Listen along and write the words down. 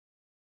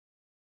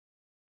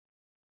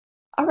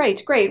All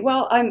right, great.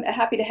 Well, I'm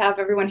happy to have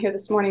everyone here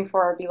this morning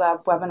for our Bee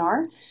Lab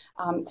webinar.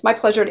 It's my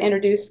pleasure to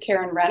introduce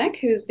Karen Rennich,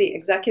 who's the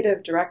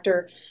Executive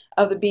Director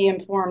of the Bee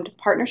Informed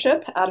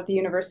Partnership out of the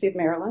University of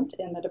Maryland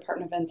in the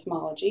Department of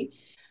Entomology.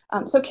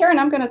 So Karen,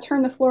 I'm going to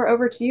turn the floor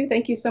over to you.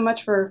 Thank you so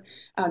much for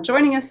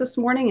joining us this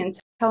morning and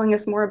telling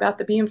us more about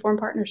the Bee Informed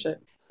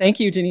Partnership. Thank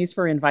you, Denise,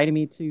 for inviting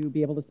me to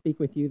be able to speak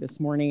with you this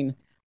morning.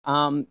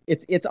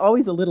 It's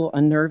always a little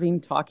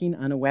unnerving talking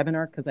on a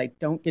webinar because I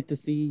don't get to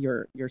see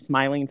your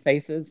smiling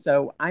faces.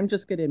 So I'm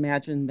just going to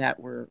imagine that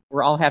we're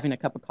all having a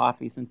cup of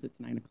coffee since it's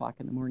 9 o'clock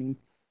in the morning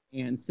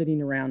and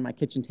sitting around my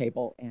kitchen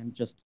table and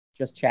just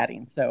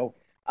chatting. So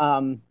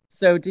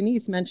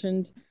Denise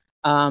mentioned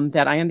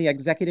that I am the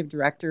executive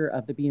director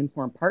of the Bee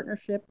Informed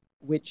Partnership,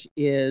 which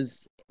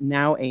is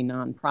now a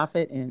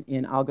nonprofit,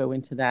 and I'll go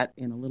into that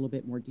in a little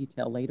bit more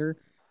detail later.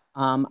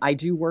 I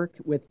do work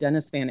with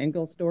Dennis Van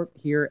Engelsdorp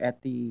here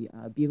at the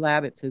Bee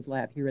Lab. It's his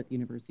lab here at the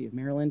University of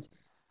Maryland.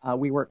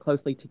 We work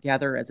closely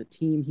together as a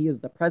team. He is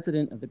the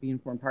president of the Bee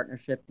Informed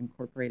Partnership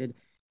Incorporated,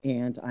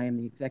 and I am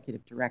the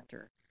executive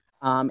director.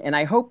 And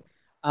I hope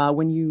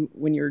when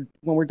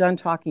we're done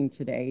talking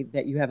today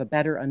that you have a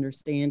better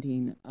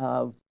understanding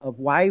of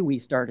why we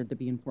started the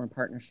Bee Informed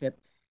Partnership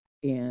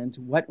and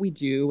what we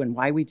do and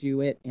why we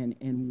do it,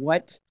 and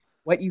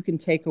what you can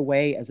take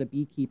away as a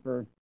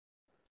beekeeper,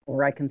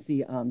 or I can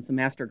see some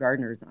master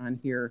gardeners on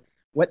here,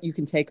 what you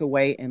can take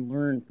away and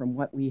learn from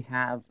what we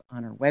have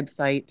on our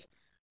website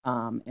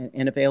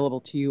and available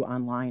to you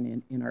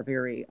online in our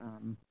very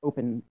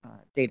open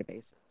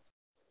databases.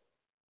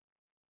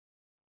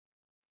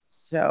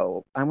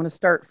 So I want to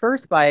start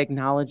first by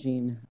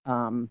acknowledging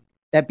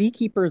that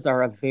beekeepers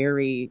are a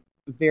very,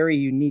 very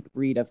unique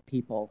breed of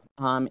people.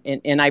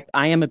 And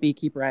I am a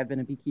beekeeper. I've been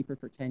a beekeeper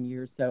for 10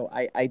 years, so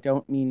I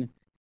don't mean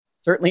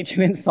certainly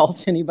to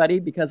insult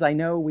anybody, because I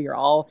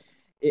know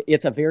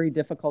it's a very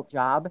difficult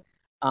job.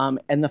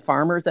 And the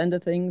farmer's end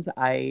of things,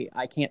 I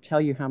can't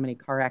tell you how many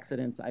car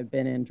accidents I've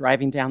been in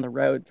driving down the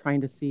road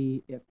trying to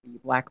see if the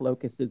black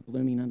locust is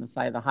blooming on the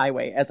side of the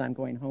highway as I'm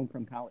going home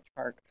from College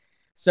Park.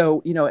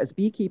 So, as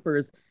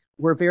beekeepers,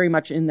 we're very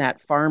much in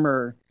that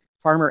farmer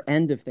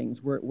end of things.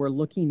 We're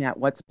looking at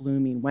what's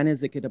blooming. When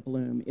is it going to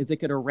bloom? Is it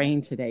going to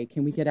rain today?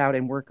 Can we get out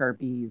and work our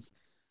bees?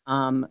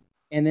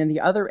 And then the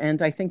other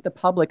end, I think the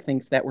public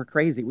thinks that we're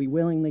crazy. We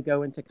willingly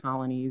go into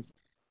colonies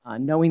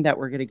knowing that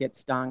we're going to get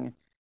stung,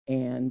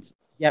 and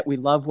yet we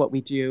love what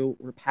we do.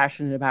 We're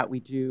passionate about what we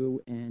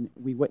do, and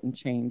we wouldn't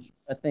change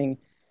a thing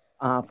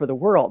for the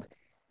world.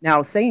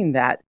 Now, saying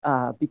that,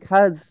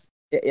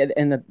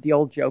 the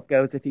old joke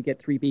goes, if you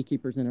get 3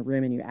 beekeepers in a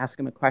room and you ask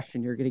them a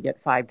question, you're going to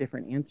get 5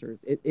 different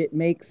answers. It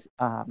makes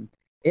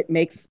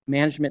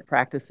management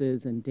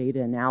practices and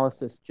data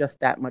analysis just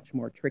that much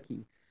more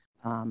tricky.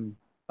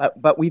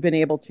 But we've been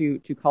able to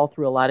call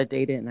through a lot of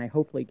data, and I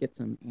hopefully get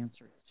some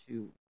answers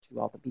to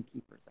all the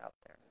beekeepers out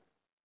there.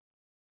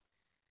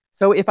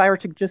 So if I were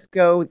to just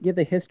give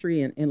the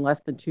history in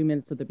less than 2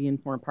 minutes of the Bee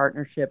Informed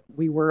Partnership,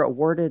 we were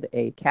awarded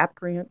a CAP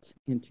grant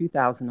in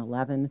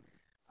 2011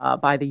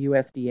 by the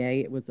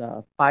USDA. It was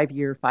a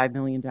 5-year, $5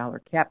 million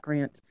CAP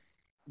grant.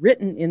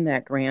 Written in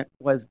that grant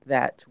was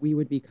that we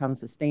would become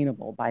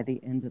sustainable by the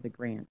end of the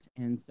grant.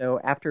 And so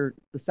after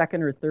the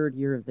second or third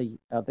year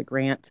of the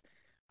grant,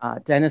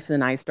 Dennis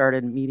and I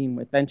started meeting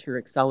with venture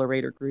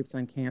accelerator groups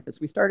on campus.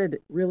 We started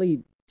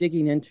really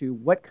digging into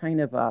what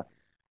kind of a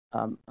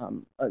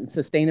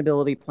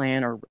sustainability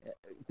plan or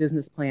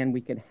business plan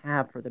we could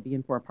have for the Bee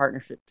Informed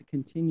Partnership to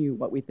continue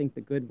what we think the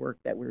good work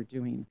that we're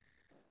doing.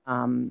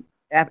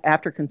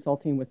 After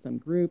consulting with some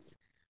groups,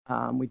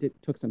 we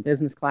took some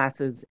business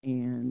classes,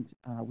 and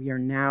we are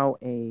now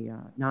a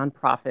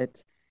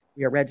nonprofit.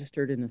 We are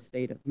registered in the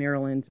state of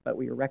Maryland, but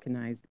we are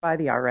recognized by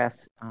the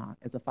IRS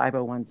as a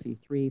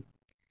 501c3.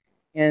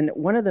 And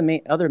one of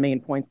the other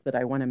main points that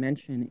I want to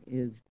mention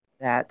is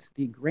that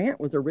the grant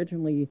was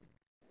originally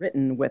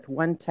written with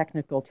one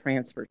technical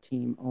transfer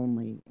team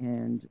only,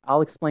 and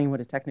I'll explain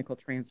what a technical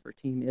transfer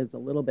team is a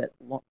little bit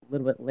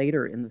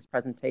later in this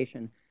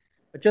presentation.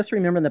 But just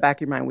remember in the back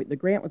of your mind, the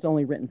grant was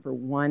only written for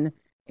one,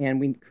 and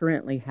we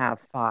currently have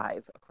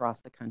 5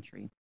 across the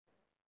country.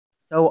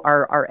 So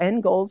our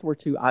end goals were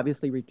to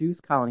obviously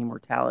reduce colony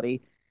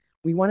mortality.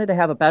 We wanted to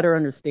have a better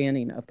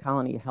understanding of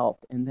colony health,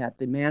 and that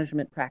the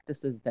management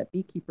practices that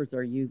beekeepers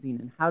are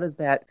using, and how does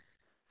that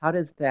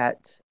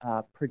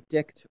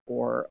predict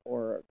or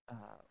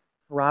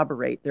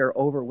corroborate their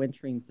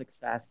overwintering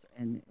success.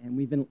 And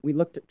we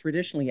looked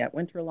traditionally at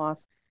winter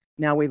loss.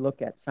 Now we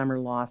look at summer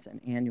loss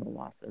and annual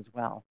loss as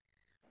well.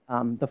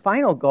 The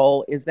final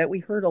goal is that we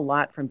heard a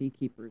lot from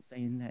beekeepers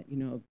saying that,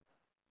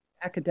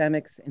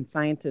 academics and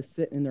scientists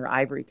sit in their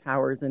ivory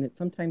towers, and it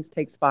sometimes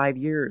takes 5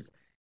 years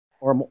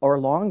or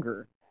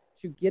longer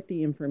to get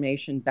the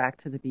information back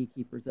to the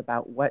beekeepers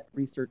about what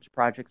research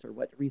projects or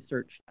what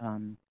research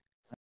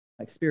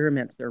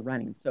experiments they're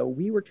running. So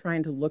we were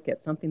trying to look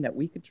at something that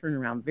we could turn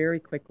around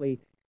very quickly,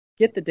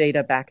 get the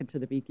data back into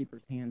the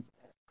beekeepers' hands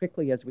as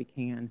quickly as we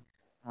can,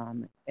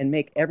 and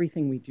make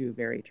everything we do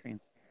very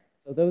transparent.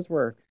 So those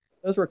were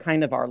those were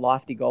kind of our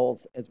lofty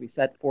goals as we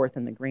set forth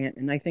in the grant,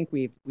 and I think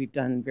we've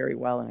done very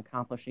well in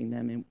accomplishing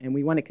them, and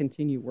we want to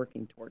continue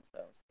working towards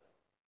those.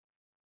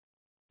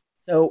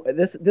 So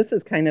this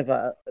is kind of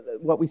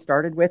what we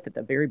started with at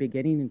the very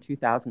beginning in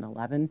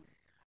 2011.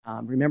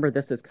 Remember,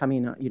 this is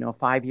coming,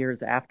 5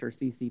 years after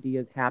CCD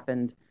has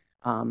happened.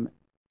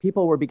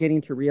 People were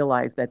beginning to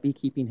realize that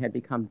beekeeping had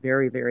become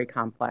very, very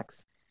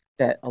complex,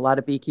 that a lot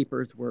of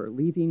beekeepers were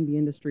leaving the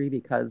industry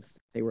because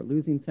they were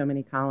losing so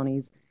many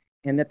colonies,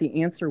 and that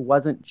the answer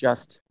wasn't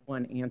just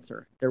one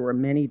answer. There were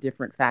many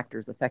different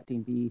factors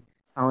affecting bee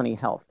colony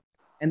health.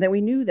 And then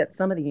we knew that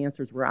some of the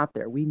answers were out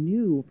there. We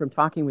knew from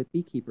talking with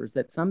beekeepers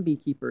that some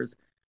beekeepers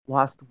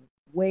lost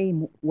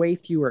way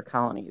fewer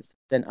colonies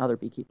than other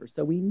beekeepers.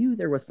 So we knew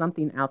there was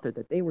something out there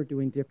that they were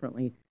doing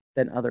differently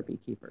than other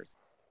beekeepers.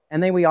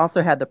 And then we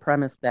also had the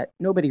premise that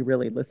nobody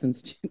really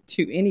listens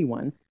to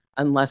anyone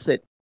unless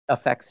it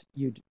affects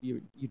you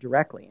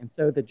directly. And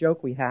so the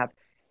joke we have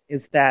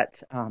is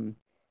that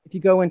if you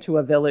go into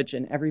a village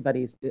and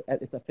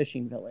it's a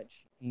fishing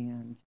village,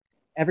 and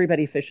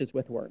everybody fishes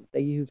with worms.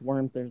 They use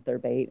worms as their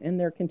bait, and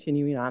they're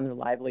continuing on their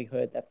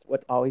livelihood. That's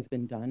what's always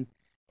been done,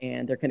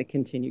 and they're going to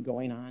continue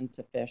going on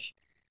to fish.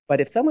 But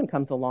if someone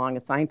comes along,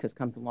 a scientist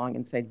comes along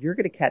and said, you're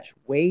going to catch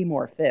way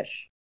more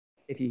fish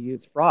if you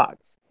use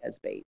frogs as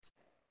bait.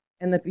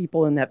 And the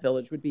people in that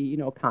village would be,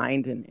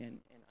 kind and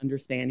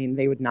understanding.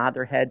 They would nod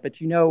their head, but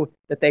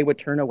that they would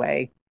turn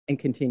away and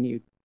continue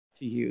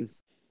to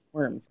use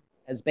worms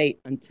as bait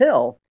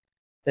until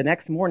the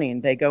next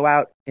morning they go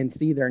out and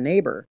see their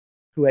neighbor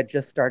who had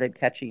just started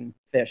catching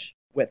fish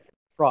with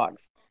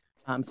frogs.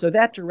 So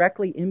that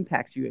directly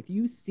impacts you. If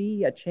you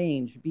see a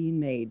change being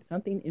made,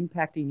 something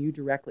impacting you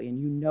directly, and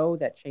you know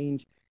that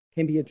change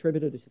can be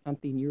attributed to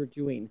something you're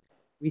doing,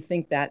 we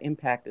think that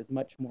impact is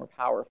much more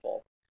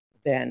powerful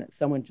than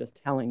someone just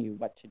telling you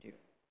what to do.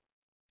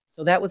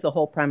 So that was the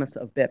whole premise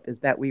of BIP, is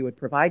that we would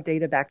provide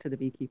data back to the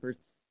beekeepers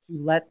to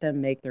let them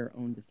make their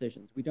own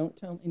decisions. We don't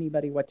tell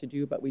anybody what to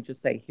do, but we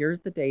just say, here's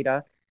the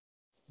data.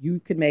 You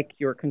can make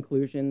your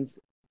conclusions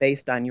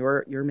based on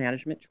your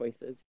management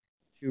choices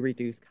to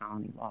reduce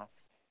colony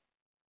loss.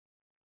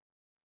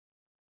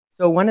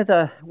 So one of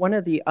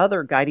the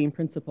other guiding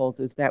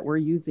principles is that we're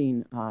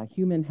using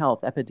human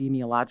health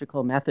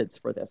epidemiological methods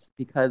for this,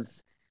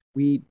 because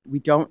we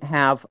don't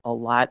have a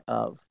lot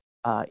of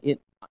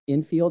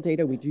in-field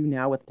data. We do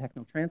now with the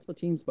technical transfer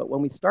teams, but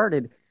when we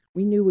started,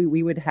 we knew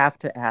we would have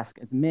to ask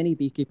as many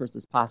beekeepers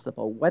as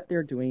possible what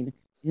they're doing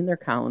in their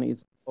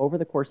colonies over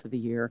the course of the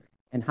year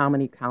and how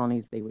many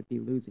colonies they would be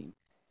losing.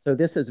 So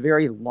this is a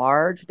very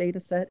large data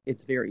set.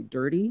 It's very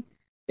dirty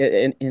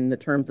in the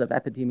terms of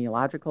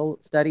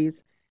epidemiological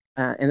studies.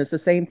 And it's the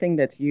same thing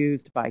that's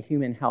used by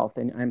human health.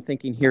 And I'm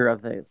thinking here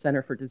of the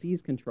Center for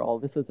Disease Control.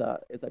 This is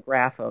a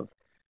graph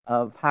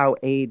of how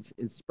AIDS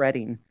is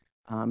spreading.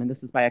 And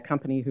this is by a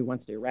company who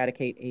wants to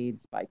eradicate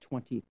AIDS by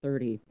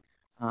 2030.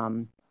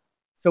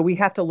 So we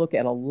have to look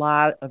at a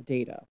lot of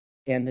data.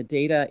 And the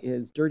data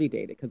is dirty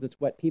data because it's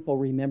what people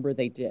remember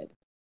they did.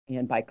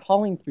 And by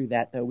calling through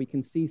that, though, we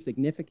can see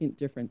significant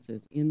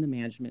differences in the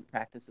management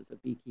practices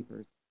of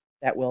beekeepers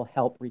that will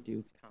help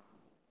reduce colony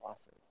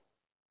losses.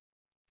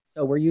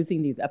 So we're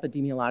using these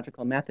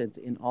epidemiological methods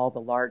in all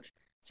the large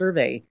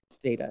survey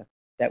data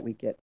that we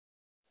get.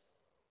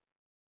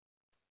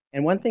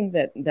 And one thing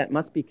that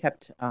must be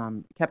kept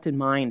in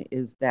mind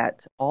is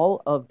that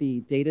all of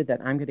the data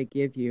that I'm going to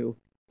give you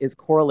is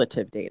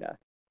correlative data.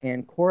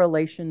 And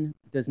correlation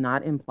does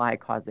not imply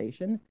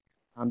causation.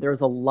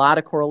 There's a lot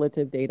of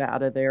correlative data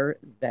out of there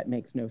that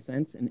makes no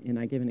sense. And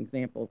I give an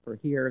example for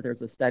here.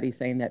 There's a study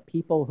saying that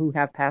people who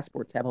have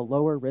passports have a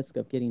lower risk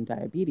of getting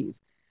diabetes.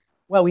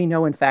 Well, we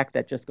know, in fact,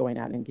 that just going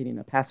out and getting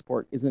a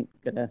passport isn't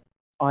going to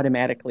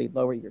automatically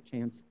lower your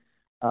chance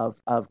of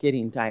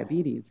getting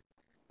diabetes.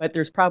 But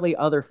there's probably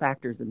other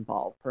factors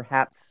involved.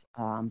 Perhaps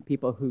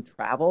people who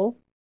travel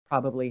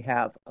probably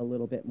have a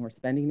little bit more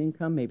spending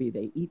income. Maybe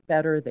they eat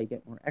better, they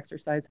get more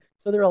exercise.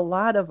 So there are a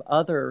lot of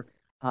other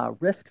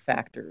risk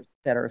factors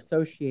that are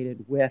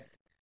associated with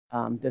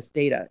this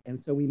data.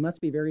 And so we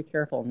must be very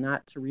careful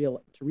not to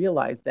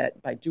realize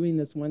that by doing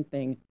this one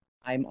thing,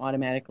 I'm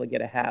automatically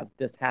going to have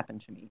this happen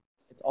to me.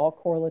 It's all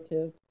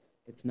correlative,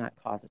 it's not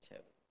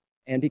causative.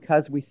 And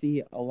because we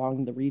see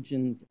along the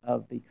regions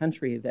of the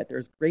country that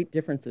there's great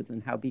differences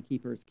in how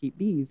beekeepers keep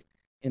bees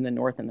in the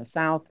north and the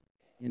south,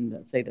 in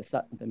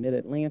the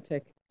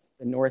mid-Atlantic,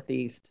 the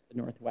Northeast, the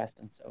Northwest,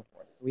 and so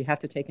forth. So we have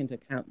to take into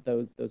account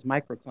those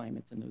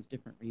microclimates in those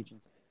different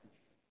regions.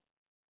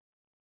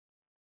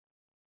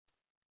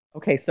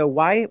 Okay, so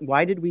why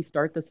did we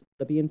start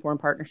the Bee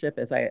Informed Partnership?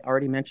 As I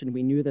already mentioned,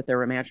 we knew that there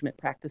were management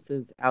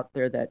practices out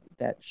there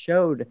that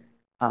showed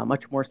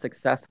much more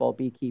successful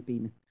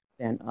beekeeping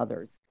than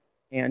others.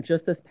 And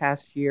just this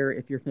past year,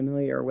 if you're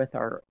familiar with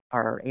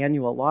our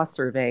annual loss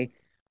survey,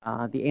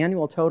 the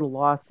annual total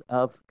loss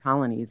of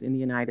colonies in the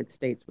United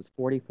States was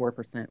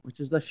 44%, which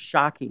is a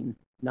shocking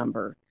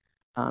number.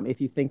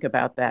 If you think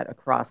about that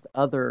across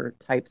other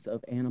types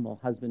of animal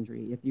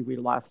husbandry, if we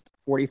lost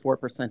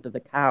 44% of the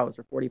cows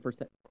or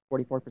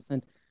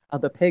 44%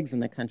 of the pigs in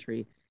the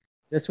country,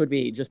 this would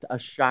be just a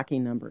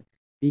shocking number.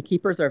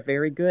 Beekeepers are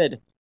very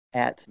good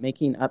at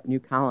making up new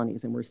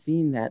colonies, and we're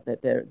seeing that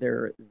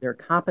they're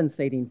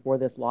compensating for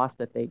this loss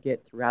that they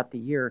get throughout the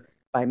year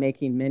by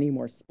making many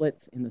more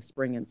splits in the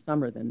spring and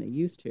summer than they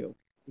used to,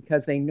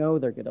 because they know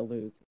they're going to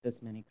lose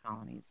this many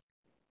colonies.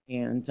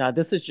 And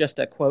this is just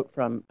a quote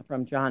from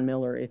John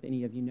Miller, if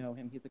any of you know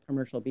him. He's a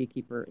commercial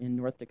beekeeper in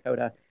North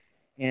Dakota.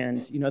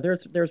 And,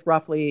 there's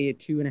roughly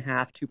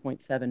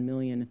 2.7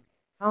 million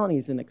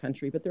colonies in the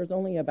country, but there's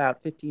only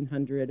about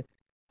 1,500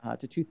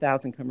 to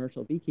 2,000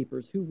 commercial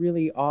beekeepers who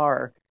really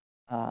are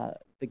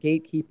the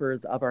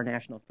gatekeepers of our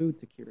national food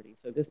security.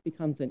 So this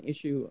becomes an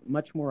issue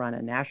much more on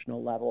a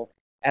national level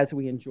as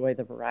we enjoy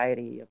the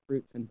variety of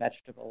fruits and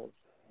vegetables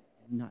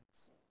and nuts.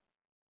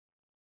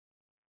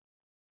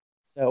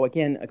 So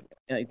again,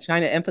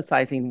 China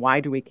emphasizing why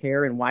do we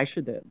care, and why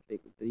should the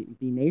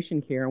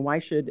nation care, and why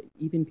should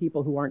even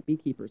people who aren't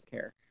beekeepers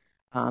care.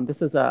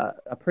 This is a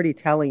pretty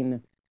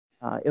telling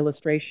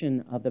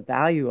illustration of the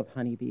value of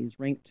honeybees,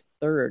 ranked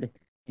third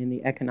in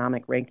the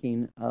economic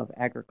ranking of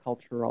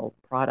agricultural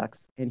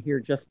products. And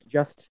here, just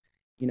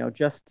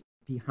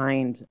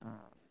behind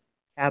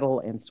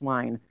cattle and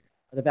swine,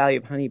 the value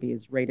of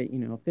honeybees rated,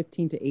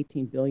 $15 to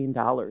 $18 billion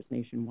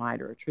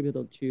nationwide are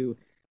attributed to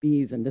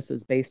bees, and this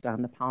is based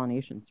on the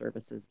pollination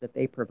services that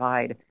they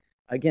provide,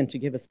 again, to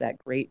give us that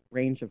great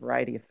range of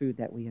variety of food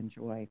that we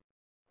enjoy.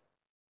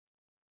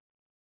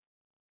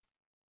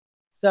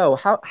 So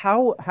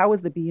how is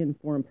the Bee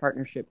Informed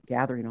Partnership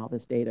gathering all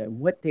this data, and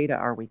what data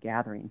are we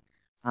gathering?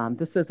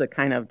 This is a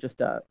kind of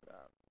just a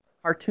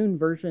cartoon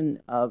version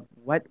of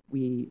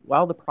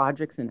all the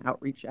projects and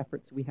outreach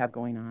efforts we have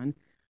going on.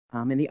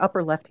 In the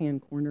upper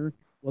left-hand corner,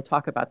 we'll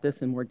talk about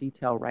this in more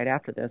detail right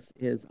after this,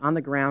 is on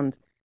the ground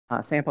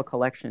sample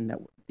collection.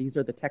 These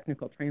are the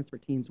technical transfer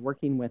teams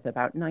working with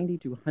about 90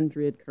 to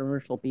 100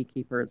 commercial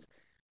beekeepers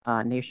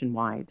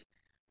nationwide.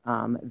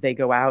 They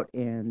go out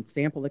and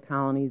sample the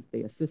colonies.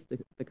 They assist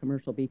the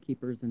commercial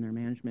beekeepers in their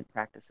management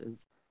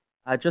practices.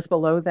 Just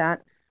below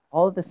that,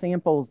 all of the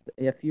samples,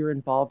 if you're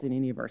involved in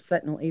any of our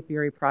Sentinel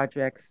apiary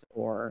projects,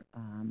 or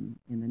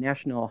in the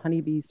National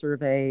Honeybee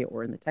Survey,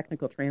 or in the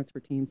technical transfer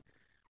teams,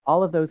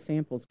 all of those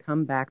samples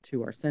come back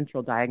to our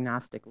central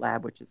diagnostic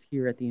lab, which is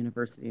here at the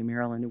University of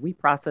Maryland. And we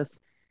process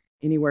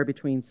anywhere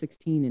between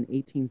 16 and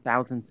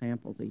 18,000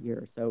 samples a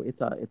year. So it's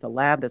a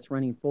lab that's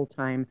running full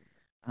time,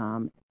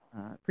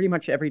 pretty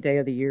much every day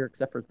of the year,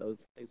 except for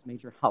those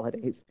major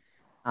holidays.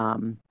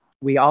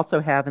 We also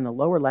have, in the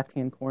lower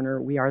left-hand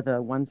corner, we are the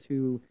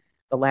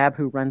lab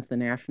who runs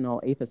the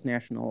APHIS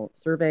National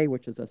Survey,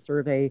 which is a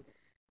survey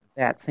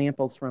that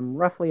samples from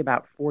roughly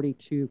about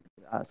 42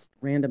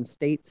 random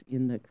states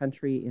in the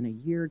country in a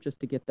year, just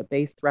to get the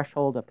base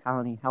threshold of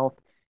colony health.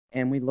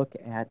 And we look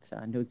at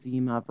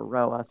nosema,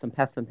 varroa, some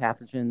pests and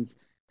pathogens,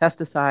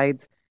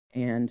 pesticides,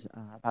 and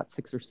about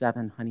 6 or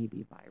 7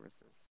 honeybee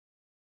viruses.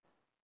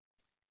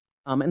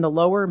 In the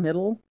lower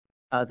middle,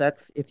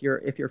 that's if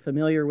you're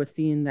familiar with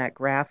seeing that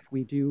graph,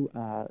 we do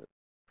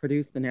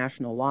produce the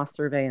National Loss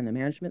Survey and the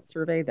Management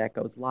Survey that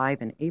goes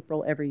live in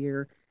April every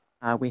year.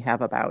 We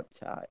have about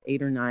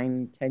 8 or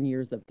 9, 10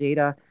 years of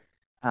data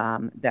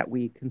that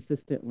we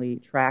consistently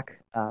track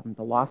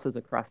the losses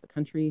across the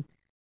country,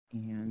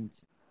 and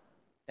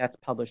that's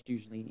published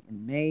usually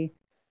in May.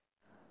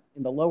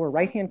 In the lower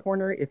right-hand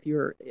corner, if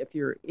you're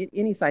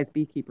any size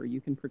beekeeper,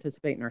 you can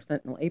participate in our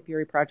Sentinel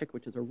Apiary project,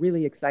 which is a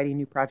really exciting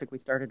new project we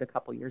started a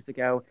couple years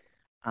ago,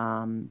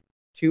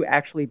 to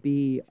actually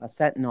be a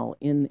sentinel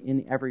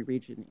in every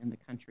region in the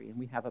country. And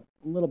we have a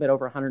little bit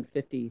over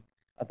 150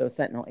 of those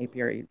Sentinel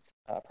apiaries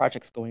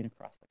projects going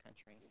across the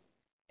country.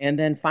 And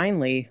then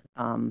finally,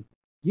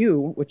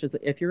 which is,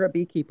 if you're a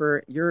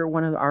beekeeper, you're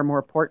one of our more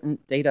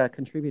important data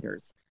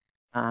contributors.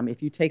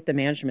 If you take the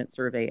management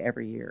survey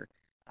every year,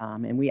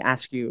 and we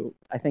ask you,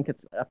 I think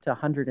it's up to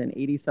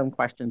 180 some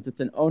questions. It's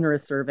an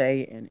onerous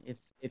survey, and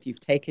if you've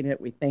taken it,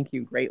 we thank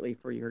you greatly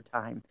for your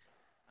time.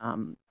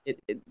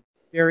 It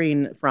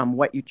varying from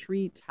what you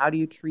treat, how do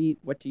you treat,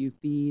 what do you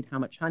feed, how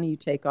much honey you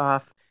take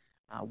off,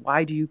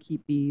 why do you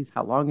keep bees,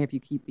 how long have you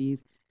keep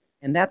bees,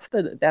 and that's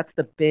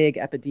the big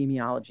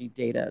epidemiology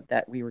data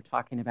that we were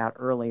talking about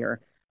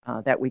earlier,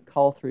 that we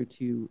call through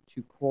to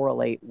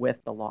correlate with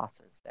the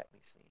losses that we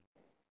see.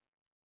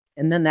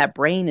 And then that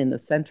brain in the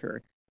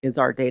center is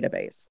our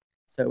database.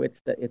 So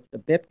it's the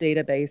BIP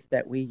database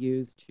that we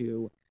use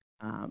to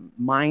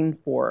mine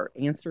for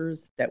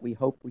answers that we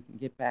hope we can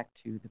get back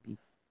to the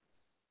beekeepers.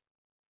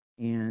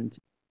 And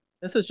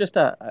this is just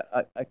a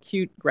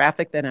cute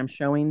graphic that I'm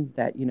showing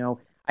that,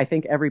 I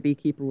think every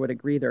beekeeper would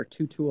agree there are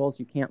 2 tools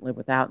you can't live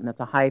without, and that's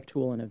a hive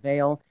tool and a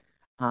veil.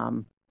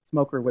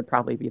 Smoker would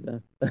probably be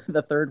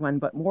the third one,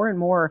 but more and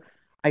more,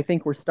 I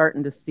think we're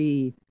starting to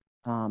see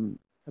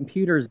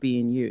computers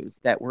being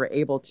used, that we're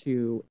able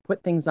to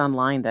put things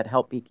online that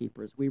help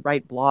beekeepers. We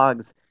write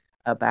blogs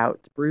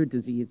about brood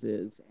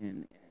diseases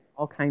and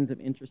all kinds of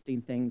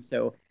interesting things.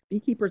 So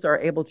beekeepers are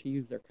able to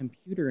use their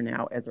computer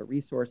now as a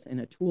resource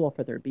and a tool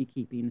for their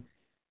beekeeping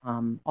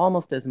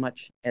almost as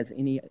much as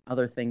any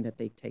other thing that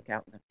they take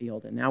out in the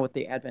field. And now with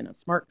the advent of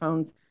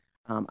smartphones,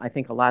 I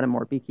think a lot of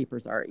more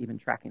beekeepers are even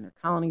tracking their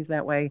colonies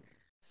that way.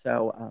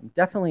 So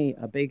definitely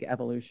a big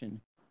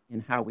evolution in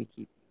how we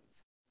keep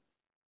bees.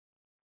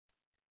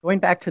 Going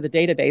back to the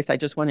database, I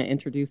just want to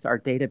introduce our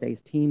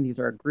database team. These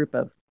are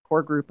a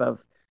core group of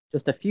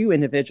just a few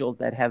individuals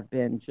that have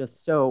been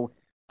just so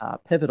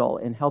pivotal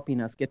in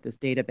helping us get this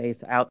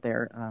database out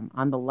there.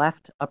 On the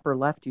left, upper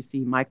left, you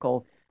see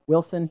Michael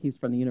Wilson. He's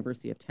from the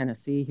University of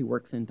Tennessee. He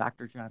works in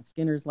Dr. John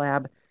Skinner's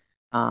lab.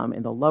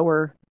 In the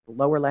lower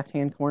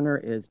left-hand corner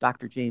is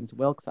Dr. James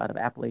Wilkes out of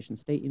Appalachian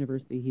State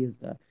University. He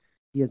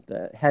is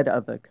the head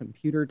of the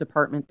computer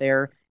department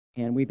there,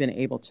 and we've been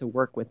able to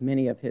work with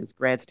many of his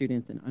grad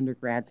students and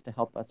undergrads to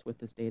help us with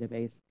this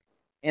database.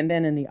 And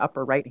then in the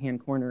upper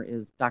right-hand corner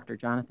is Dr.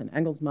 Jonathan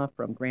Engelsma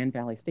from Grand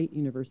Valley State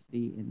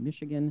University in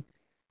Michigan,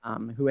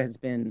 who has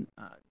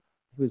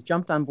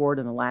jumped on board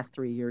in the last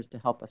 3 years to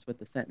help us with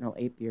the Sentinel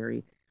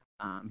apiary.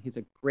 He's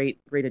a great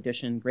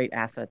addition, great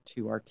asset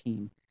to our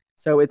team.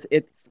 So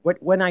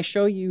when I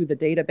show you the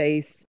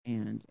database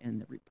and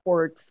the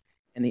reports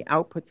and the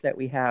outputs that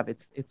we have,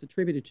 it's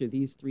attributed to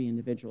these 3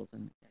 individuals,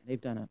 and they've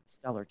done a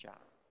stellar job.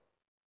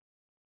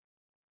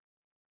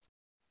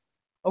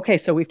 Okay,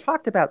 so we've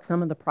talked about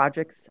some of the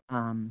projects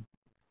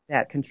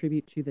that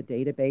contribute to the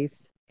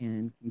database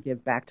and can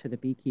give back to the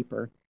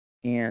beekeeper.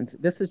 And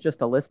this is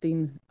just a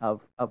listing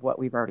of what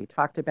we've already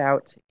talked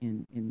about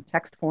in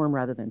text form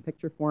rather than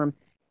picture form.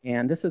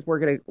 And this is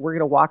we're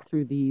gonna walk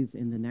through these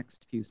in the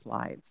next few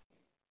slides.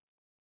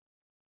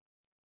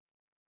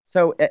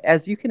 So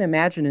as you can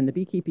imagine, in the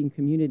beekeeping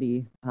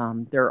community,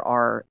 there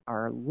are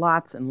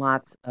lots and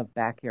lots of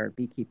backyard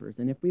beekeepers.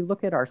 And if we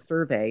look at our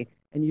survey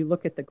and you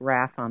look at the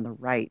graph on the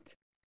right,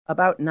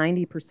 about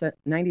 90%,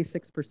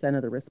 96%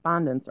 of the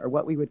respondents are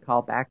what we would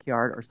call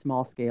backyard or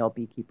small-scale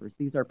beekeepers.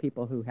 These are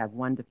people who have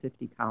 1 to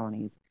 50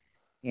 colonies,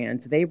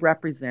 and they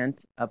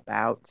represent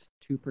about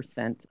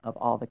 2% of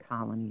all the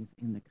colonies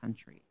in the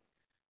country.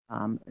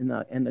 In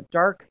the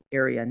dark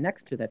area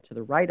next to that, to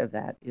the right of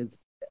that,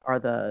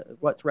 are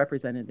what's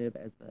representative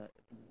as the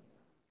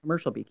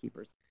commercial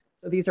beekeepers.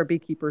 So these are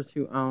beekeepers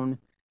who own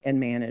and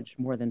manage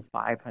more than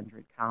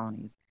 500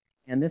 colonies,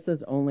 and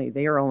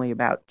they are only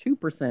about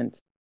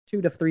 2%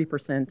 to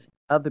 3%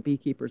 of the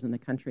beekeepers in the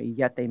country,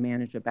 yet they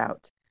manage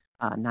about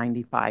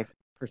 95%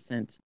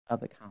 of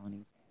the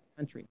colonies in the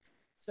country.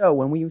 So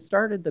when we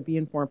started the Bee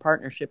Informed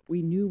Partnership,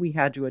 we knew we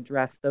had to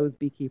address those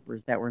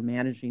beekeepers that were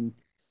managing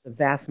the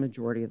vast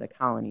majority of the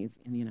colonies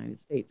in the United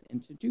States.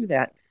 And to do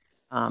that,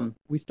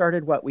 we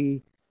started what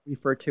we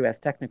refer to as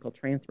technical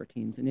transfer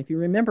teams. And if you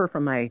remember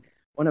from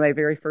one of my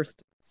very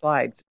first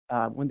slides,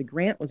 when the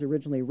grant was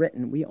originally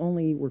written, we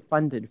only were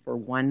funded for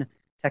one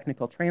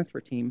technical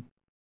transfer team.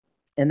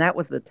 And that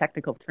was the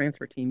technical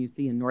transfer team you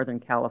see in Northern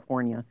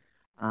California,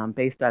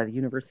 based out of the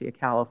University of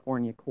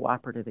California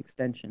Cooperative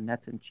Extension.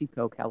 That's in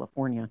Chico,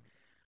 California.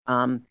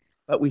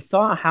 But we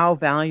saw how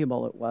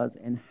valuable it was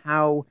and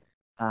how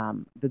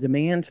the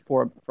demand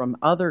from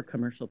other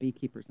commercial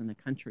beekeepers in the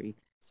country.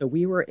 So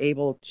we were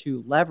able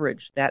to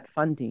leverage that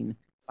funding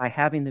by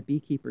having the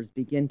beekeepers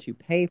begin to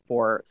pay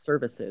for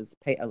services.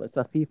 It's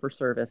a fee for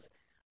service,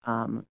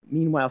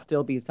 meanwhile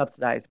still be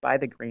subsidized by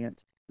the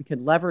grant. We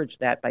could leverage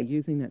that by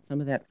using some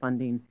of that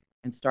funding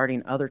and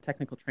starting other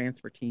technical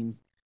transfer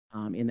teams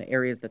in the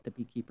areas that the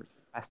beekeepers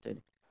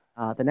requested.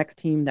 The next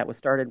team that was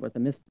started was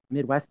the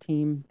Midwest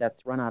team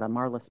that's run out of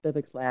Marla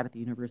Spivak's lab at the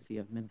University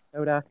of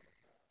Minnesota.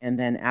 And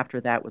then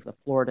after that was the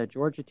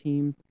Florida-Georgia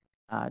team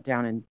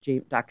down in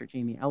Dr.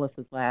 Jamie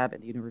Ellis's lab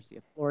at the University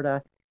of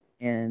Florida.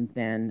 And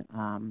then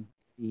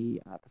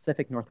the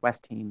Pacific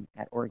Northwest team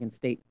at Oregon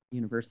State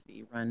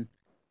University run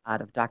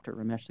out of Dr.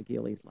 Ramesh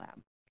Sagili's lab.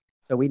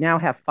 So we now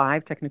have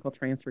 5 technical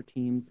transfer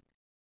teams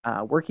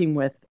working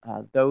with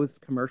those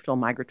commercial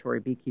migratory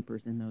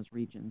beekeepers in those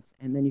regions.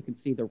 And then you can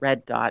see the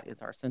red dot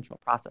is our central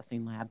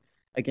processing lab.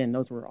 Again,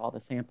 those where all the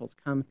samples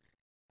come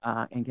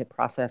and get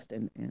processed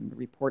and the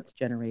reports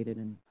generated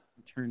and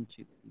returned to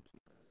the beekeepers.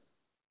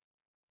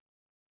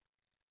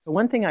 So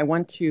one thing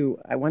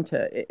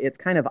it's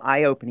kind of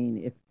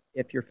eye-opening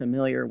if you're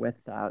familiar with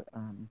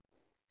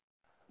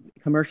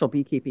commercial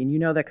beekeeping. You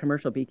know that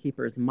commercial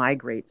beekeepers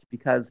migrate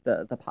because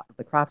the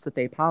crops that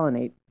they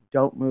pollinate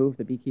don't move.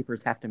 The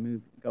beekeepers have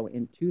to go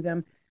into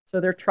them.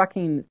 So they're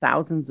trucking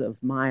thousands of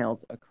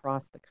miles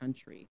across the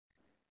country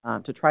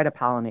to try to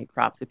pollinate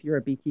crops. If you're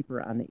a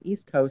beekeeper on the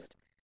East Coast,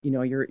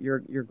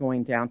 you're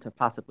going down to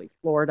possibly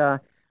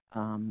Florida.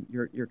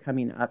 You're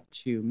coming up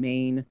to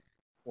Maine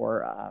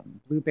for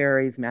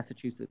blueberries,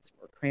 Massachusetts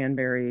for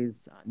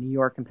cranberries, New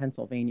York and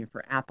Pennsylvania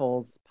for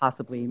apples,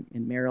 possibly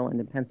in Maryland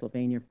and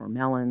Pennsylvania for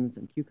melons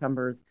and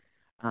cucumbers.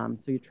 So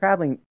you're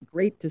traveling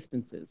great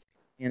distances.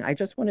 And I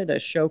just wanted to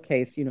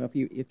showcase, if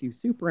you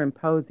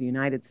superimpose the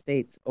United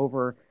States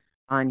over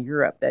on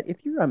Europe, that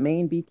if you're a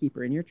Maine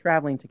beekeeper and you're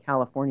traveling to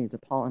California to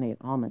pollinate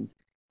almonds,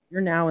 you're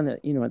now in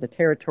the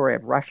territory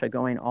of Russia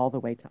going all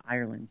the way to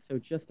Ireland. So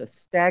just a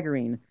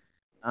staggering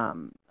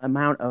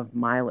amount of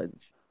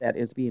mileage that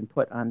is being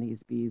put on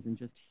these bees, and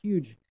just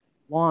huge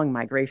long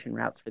migration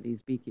routes for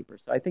these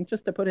beekeepers. So I think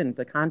just to put it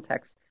into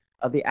context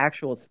of the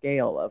actual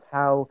scale of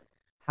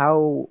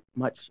how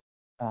much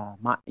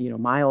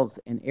miles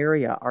and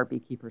area our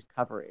beekeepers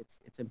cover,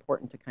 it's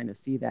important to kind of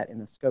see that in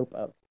the scope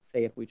of,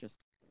 say, if we just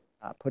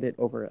put it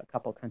over a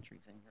couple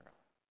countries in Europe.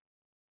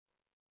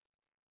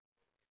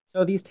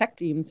 So these tech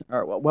teams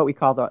are what we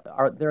call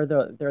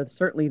they're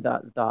certainly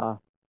the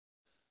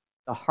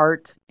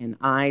heart and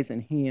eyes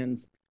and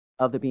hands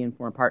of the Bee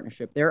Informed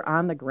Partnership. They're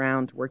on the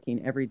ground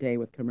working every day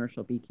with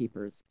commercial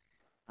beekeepers.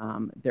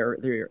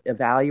 They're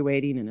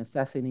evaluating and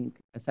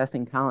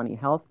assessing colony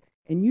health,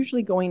 and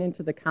usually going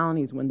into the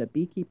colonies when the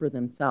beekeeper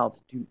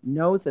themselves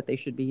knows that they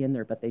should be in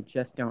there, but they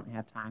just don't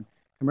have time.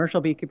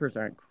 Commercial beekeepers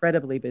are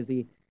incredibly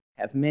busy,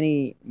 have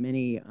many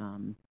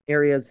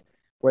areas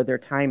where their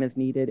time is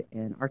needed,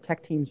 and our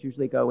tech teams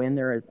usually go in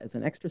there as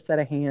an extra set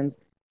of hands,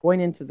 going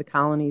into the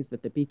colonies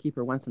that the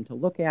beekeeper wants them to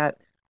look at,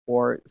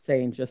 or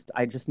saying,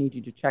 I just need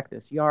you to check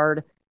this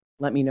yard,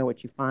 let me know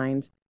what you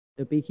find.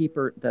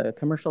 The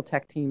commercial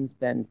tech teams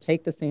then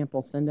take the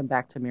sample, send them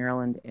back to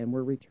Maryland, and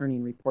we're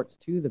returning reports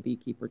to the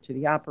beekeeper, to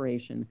the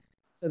operation,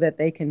 so that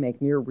they can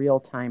make near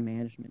real-time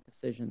management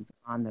decisions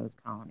on those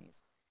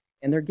colonies.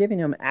 And they're giving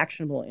them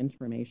actionable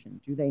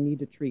information. Do they need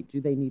to treat? Do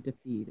they need to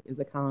feed? Is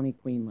a colony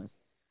queenless?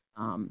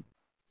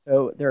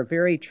 So they're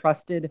very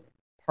trusted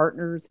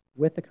partners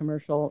with the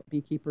commercial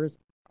beekeepers.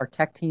 Our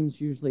tech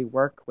teams usually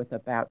work with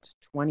about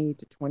 20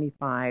 to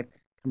 25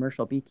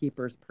 commercial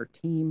beekeepers per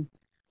team.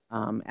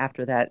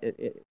 After that,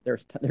 their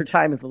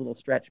time is a little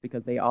stretched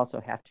because they also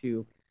have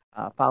to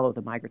follow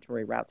the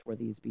migratory routes where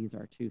these bees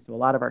are too. So a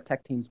lot of our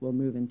tech teams will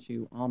move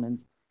into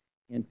almonds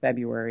in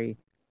February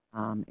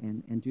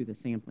and do the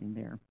sampling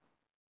there.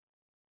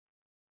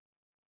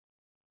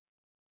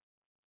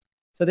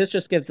 So this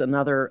just gives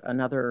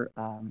another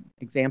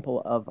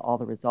example of all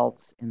the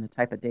results and the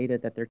type of data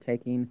that they're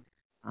taking.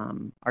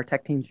 Our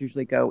tech teams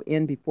usually go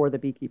in before the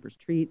beekeepers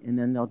treat, and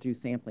then they'll do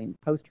sampling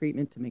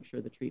post-treatment to make sure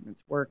the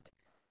treatment's worked.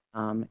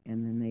 And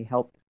then they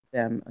help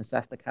them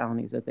assess the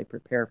colonies as they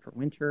prepare for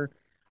winter.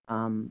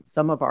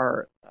 Some of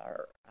our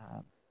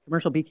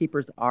commercial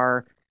beekeepers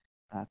are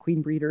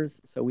queen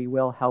breeders, so we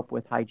will help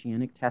with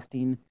hygienic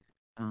testing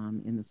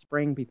in the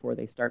spring before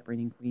they start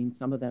breeding queens.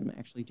 Some of them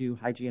actually do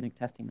hygienic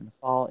testing in the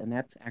fall, and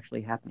that's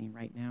actually happening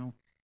right now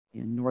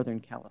in Northern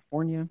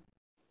California.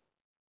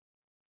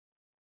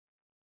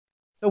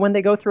 So when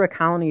they go through a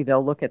colony,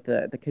 they'll look at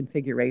the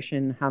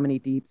configuration, how many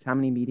deeps, how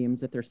many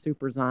mediums, if there's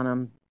supers on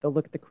them. They'll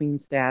look at the queen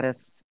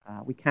status.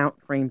 We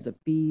count frames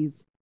of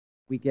bees.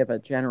 We give a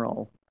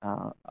general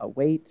a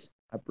weight,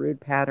 a brood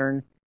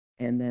pattern,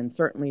 and then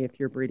certainly if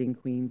you're breeding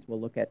queens,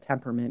 we'll look at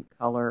temperament,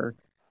 color,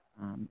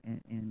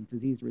 and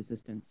disease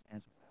resistance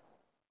as well.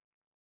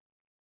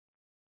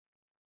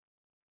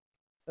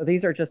 So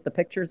these are just the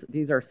pictures.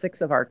 These are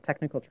 6 of our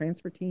technical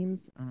transfer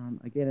teams,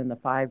 again, in the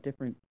 5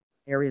 different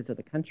areas of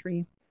the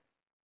country.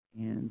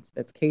 And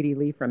that's Katie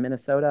Lee from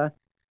Minnesota.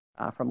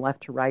 From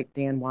left to right,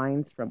 Dan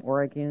Wines from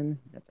Oregon.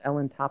 That's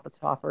Ellen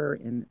Toppeshofer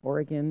in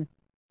Oregon.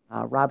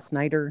 Rob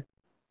Snyder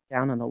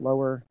down on the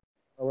lower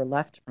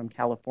left from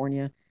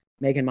California.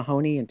 Megan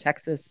Mahoney in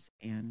Texas,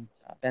 and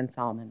Ben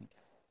Solomon.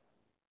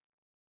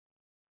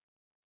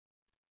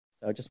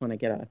 So I just want to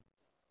get a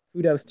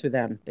kudos to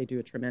them. They do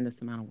a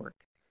tremendous amount of work.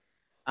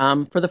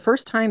 For the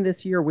first time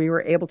this year, we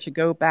were able to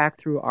go back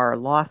through our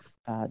loss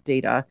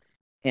data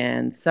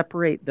and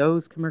separate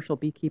those commercial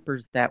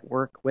beekeepers that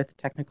work with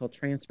technical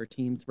transfer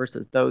teams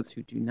versus those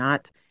who do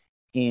not.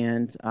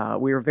 And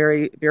we were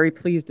very, very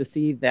pleased to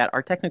see that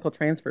our technical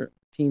transfer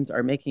teams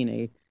are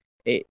making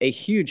a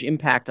huge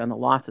impact on the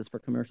losses for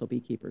commercial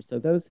beekeepers. So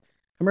those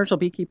commercial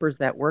beekeepers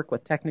that work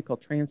with technical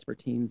transfer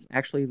teams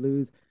actually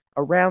lose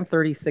around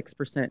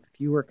 36%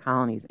 fewer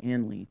colonies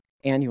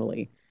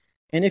annually.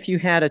 And if you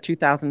had a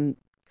 2,000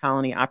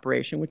 colony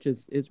operation, which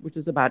is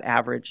about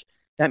average,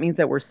 that means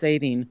that we're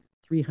saving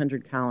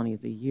 300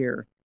 colonies a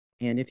year.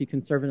 And if you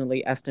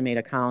conservatively estimate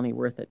a colony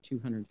worth at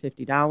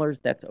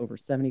 $250, that's over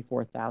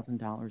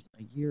 $74,000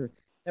 a year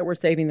that we're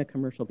saving the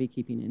commercial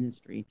beekeeping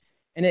industry.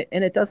 And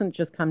it doesn't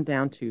just come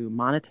down to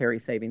monetary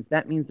savings.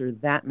 That means there are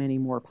that many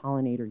more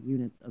pollinator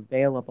units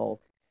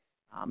available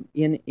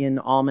in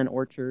almond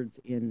orchards,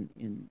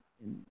 in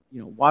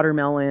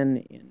watermelon,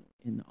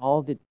 in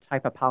all the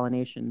type of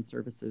pollination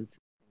services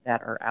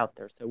that are out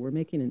there. So we're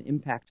making an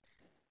impact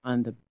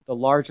on the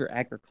larger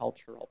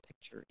agricultural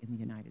picture in the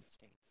United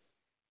States.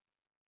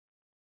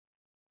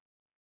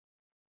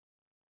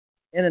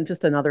 And then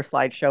just another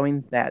slide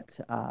showing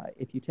that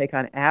if you take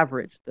on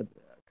average, the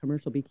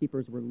commercial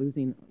beekeepers were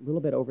losing a little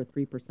bit over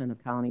 3%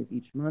 of colonies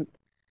each month.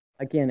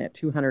 Again, at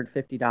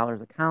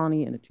 $250 a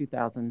colony in a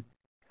 2,000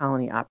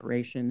 colony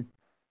operation,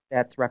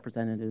 that's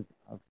representative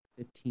of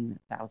 $15,000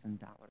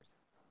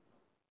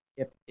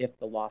 if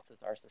the losses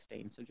are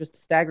sustained. So just a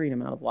staggering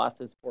amount of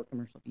losses for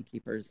commercial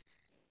beekeepers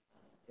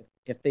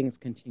if things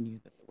continue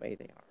the way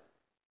they are.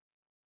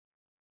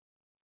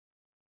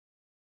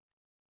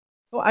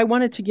 So I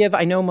wanted to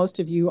I know most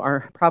of you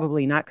are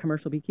probably not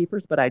commercial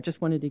beekeepers, but I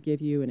just wanted to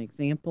give you an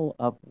example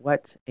of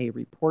what a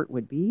report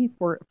would be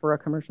for a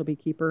commercial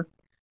beekeeper.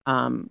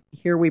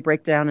 Here we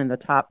break down in the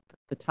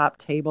top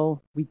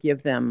table. We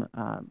give them,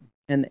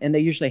 and they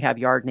usually have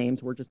yard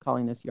names. We're just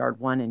calling this yard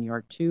 1 and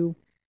yard 2.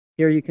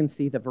 Here you can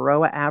see the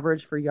Varroa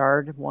average for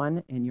yard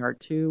 1 and yard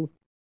 2.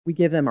 We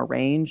give them a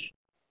range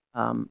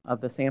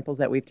of the samples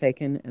that we've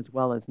taken, as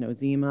well as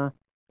nosema.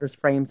 There's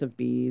frames of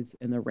bees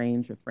and the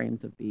range of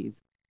frames of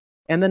bees.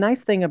 And the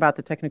nice thing about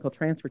the technical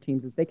transfer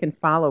teams is they can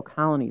follow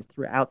colonies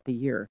throughout the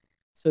year.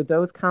 So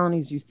those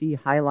colonies you see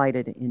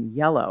highlighted in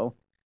yellow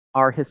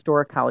are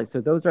historic colonies. So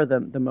those are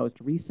the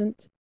most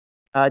recent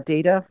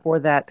data for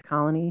that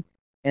colony.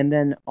 And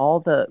then all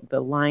the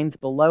lines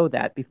below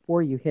that,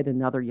 before you hit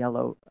another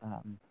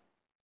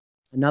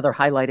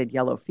highlighted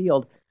yellow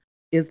field,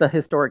 is the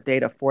historic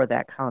data for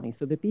that colony.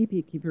 So the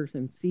beekeepers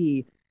can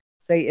see,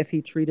 say, if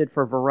he treated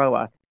for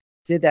Varroa,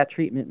 did that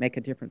treatment make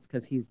a difference?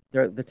 Because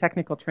the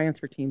technical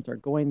transfer teams are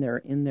going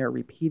in there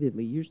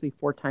repeatedly, usually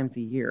 4 times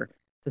a year,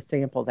 to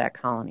sample that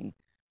colony.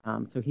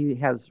 So he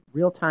has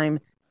real-time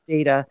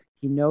data.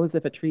 He knows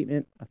if a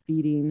treatment, a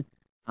feeding,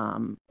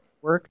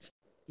 worked.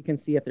 He can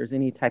see if there's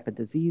any type of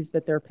disease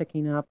that they're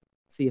picking up,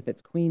 see if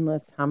it's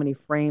queenless, how many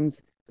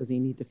frames does he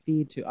need to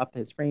feed to up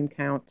his frame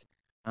count.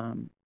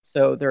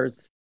 So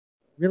there's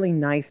really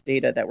nice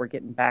data that we're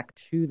getting back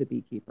to the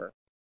beekeeper.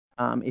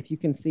 If you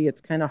can see, it's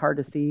kind of hard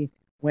to see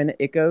when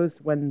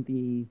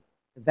the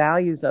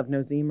values of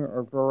nosema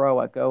or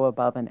Varroa go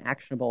above an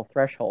actionable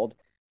threshold.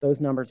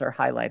 Those numbers are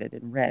highlighted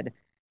in red.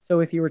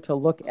 So if you were to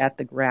look at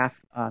the graph,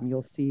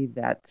 you'll see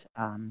that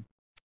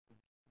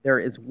there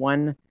is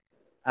one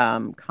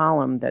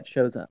column that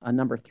shows a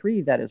number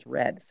 3 that is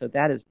red. So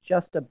that is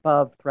just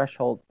above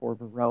threshold for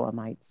Varroa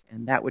mites,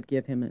 and that would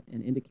give him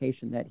an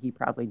indication that he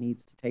probably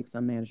needs to take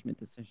some management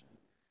decision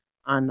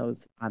on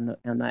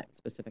that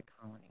specific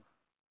colony.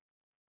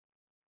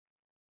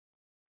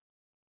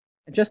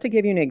 Just to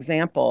give you an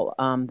example,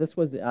 this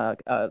was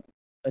a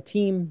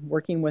team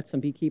working with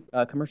some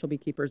commercial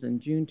beekeepers in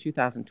June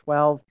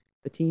 2012.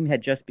 The team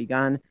had just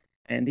begun,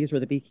 and these were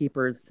the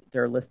beekeepers.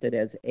 They're listed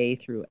as A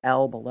through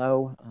L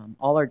below.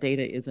 All our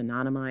data is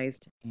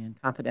anonymized and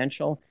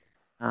confidential,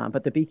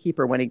 but the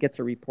beekeeper, when he gets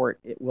a report,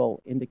 it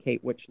will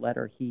indicate which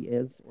letter he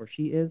is or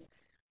she is.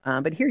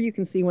 But here you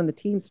can see when the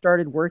team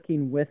started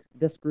working with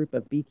this group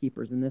of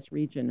beekeepers in this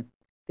region,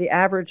 the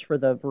average for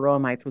the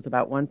Varroa mites was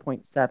about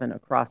 1.7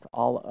 across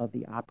all of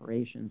the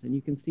operations. And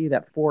you can see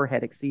that 4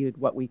 had exceeded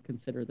what we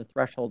consider the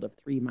threshold of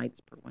 3 mites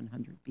per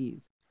 100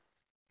 bees.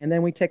 And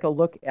then we take a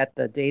look at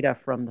the data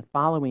from the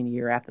following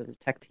year after the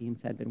tech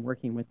teams had been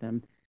working with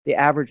them. The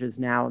average is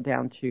now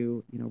down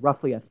to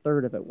roughly a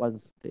third of it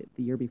was the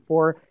year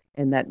before,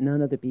 and that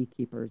none of the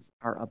beekeepers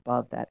are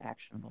above that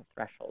actionable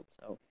threshold.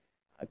 So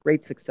a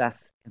great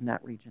success in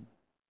that region.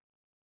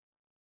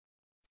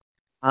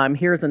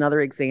 Here's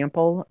another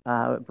example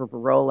for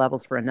Varroa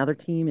levels for another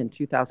team in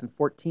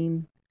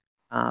 2014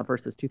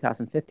 versus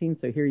 2015.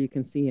 So here you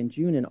can see in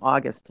June and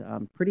August,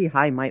 pretty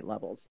high mite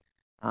levels.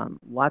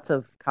 Lots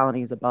of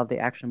colonies above the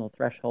actionable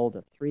threshold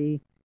of 3.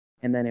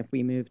 And then if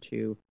we move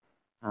to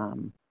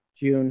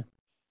June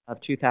of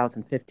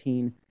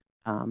 2015,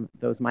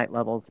 those mite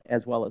levels,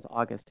 as well as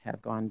August, have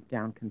gone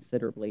down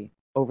considerably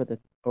over the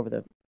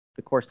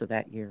course of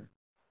that year.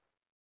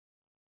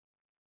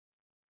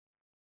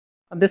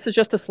 This is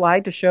just a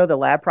slide to show the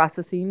lab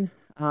processing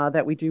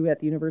that we do at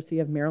the University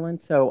of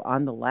Maryland. So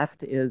on the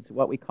left is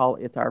what we call,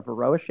 it's our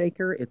Varroa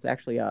shaker. It's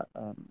actually a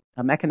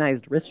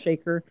mechanized wrist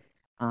shaker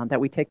that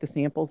we take the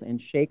samples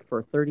and shake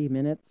for 30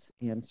 minutes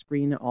and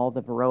screen all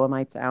the Varroa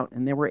mites out.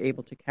 And then we're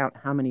able to count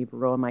how many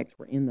Varroa mites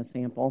were in the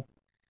sample.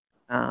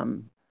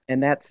 And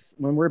that's,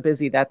 when we're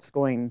busy, that's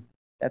going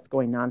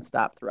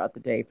nonstop throughout the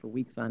day for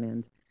weeks on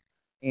end.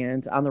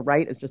 And on the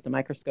right is just a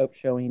microscope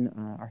showing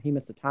our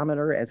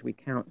hemocytometer as we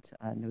count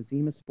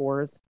nosema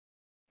spores.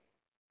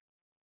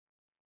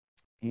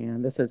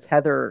 And this is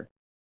Heather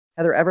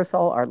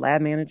Eversole, our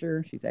lab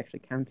manager. She's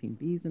actually counting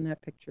bees in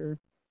that picture.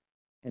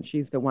 And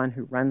she's the one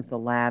who runs the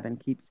lab and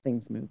keeps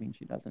things moving.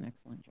 She does an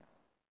excellent job.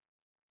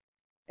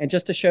 And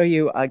just to show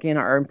you, again,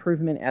 our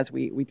improvement as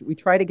we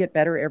try to get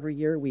better every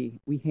year. We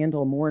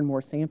handle more and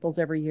more samples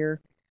every year.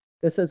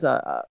 This is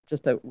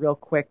just a real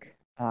quick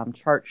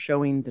chart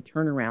showing the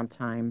turnaround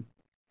time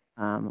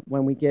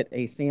when we get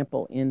a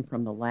sample in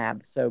from the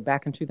lab. So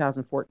back in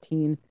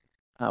 2014,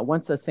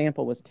 once a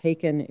sample was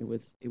taken, it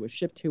was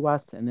shipped to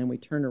us, and then we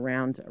turned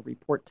around a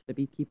report to the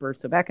beekeeper.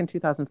 So back in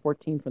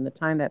 2014, from the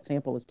time that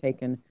sample was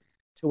taken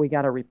till we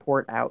got a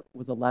report out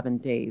was 11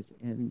 days.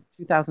 In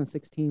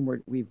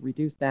 2016, we've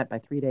reduced that by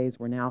 3 days.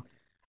 We're now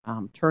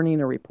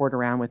turning a report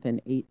around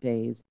within 8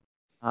 days.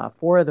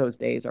 4 of those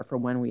days are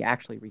from when we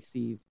actually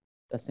receive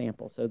the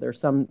sample. So there's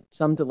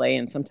some delay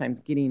in sometimes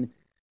getting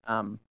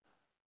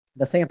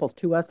the samples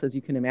to us. As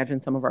you can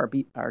imagine, some of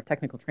our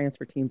technical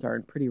transfer teams are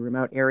in pretty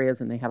remote areas,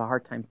 and they have a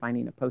hard time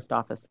finding a post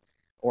office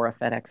or a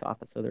FedEx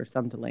office. So there's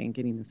some delay in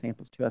getting the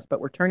samples to us.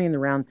 But we're turning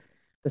around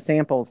the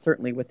samples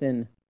certainly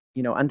within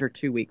under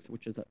 2 weeks,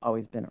 which has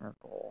always been our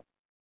goal.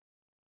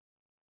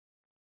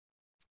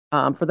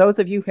 For those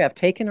of you who have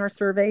taken our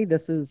survey,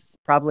 this is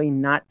probably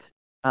not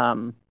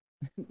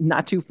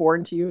not too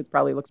foreign to you. It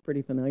probably looks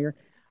pretty familiar.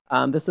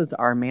 This is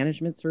our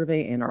management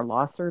survey and our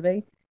loss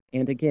survey.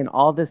 And again,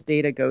 all this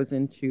data goes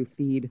into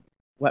feed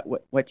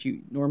what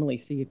you normally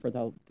see for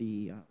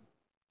the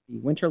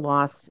winter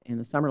loss and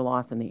the summer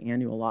loss and the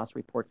annual loss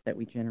reports that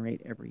we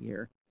generate every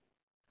year.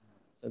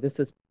 So this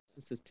is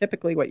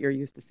typically what you're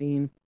used to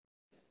seeing.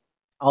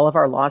 All of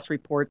our loss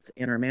reports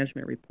and our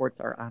management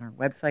reports are on our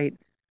website,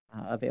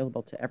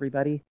 available to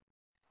everybody.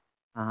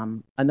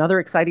 Another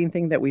exciting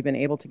thing that we've been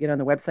able to get on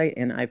the website,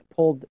 and I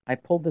pulled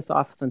this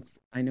off since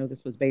I know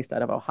this was based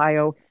out of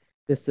Ohio.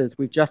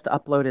 We've just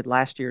uploaded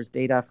last year's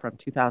data from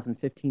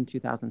 2015,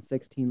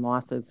 2016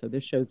 losses. So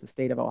this shows the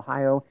state of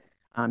Ohio.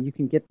 You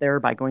can get there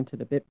by going to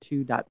the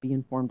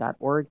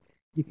bip2.beinformed.org.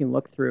 You can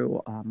look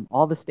through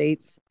all the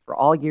states for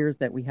all years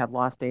that we have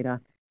loss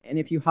data. And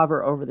if you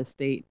hover over the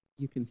state,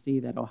 you can see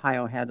that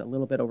Ohio had a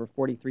little bit over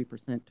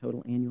 43%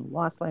 total annual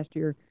loss last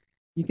year.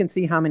 You can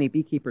see how many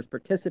beekeepers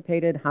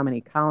participated, how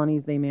many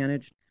colonies they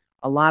managed,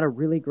 a lot of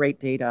really great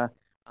data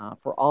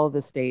for all of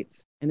the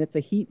states. And it's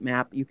a heat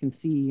map. You can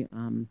see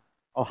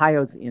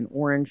Ohio's in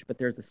orange, but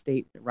there's a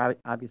state,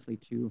 obviously,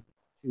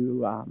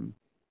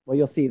 well,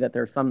 you'll see that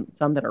there's some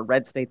that are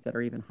red states that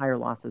are even higher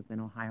losses than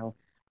Ohio.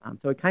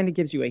 So it kind of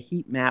gives you a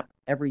heat map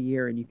every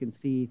year, and you can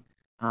see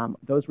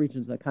those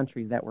regions of the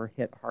country that were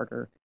hit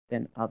harder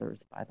than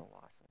others by the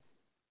losses.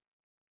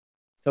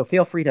 So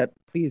feel free to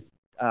please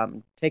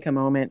take a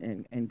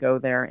moment and go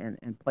there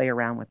and play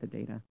around with the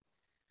data.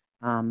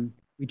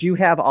 We do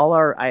have all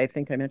I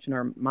think I mentioned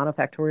our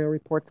monofactorial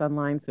reports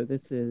online. So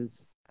this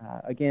is,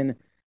 again,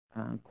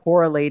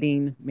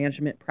 correlating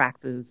management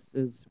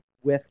practices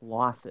with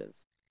losses.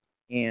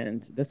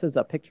 And this is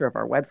a picture of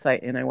our website,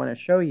 and I want to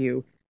show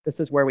you, this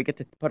is where we get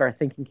to put our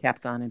thinking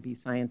caps on and be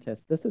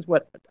scientists. This is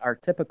what our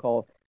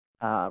typical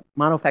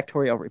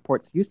monofactorial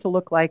reports used to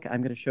look like.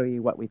 I'm going to show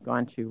you what we've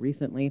gone to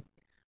recently.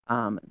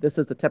 This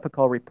is the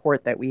typical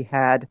report that we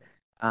had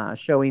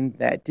showing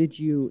that did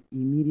you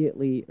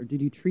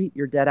treat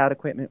your dead out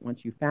equipment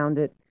once you found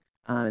it?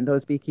 And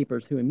those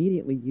beekeepers who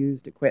immediately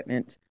used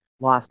equipment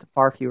lost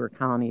far fewer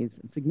colonies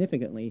and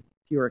significantly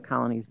fewer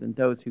colonies than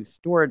those who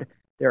stored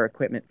their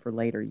equipment for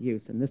later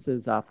use. And this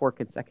is 4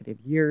 consecutive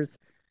years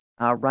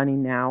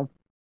running now.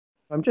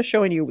 So I'm just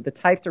showing you the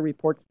types of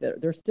reports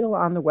that they're still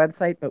on the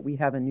website, but we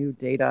have a new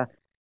data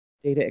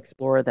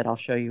explorer that I'll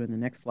show you in the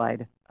next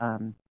slide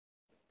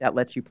that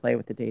lets you play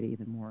with the data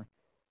even more.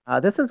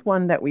 This is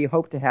one that we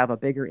hope to have a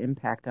bigger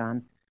impact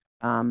on.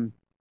 The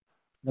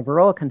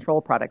Varroa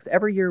control products.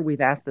 Every year we've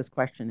asked this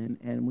question,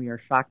 and we are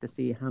shocked to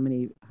see how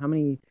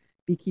many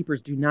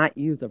beekeepers do not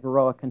use a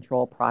Varroa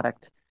control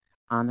product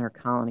on their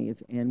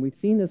colonies. And we've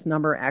seen this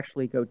number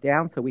actually go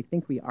down, so we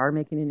think we are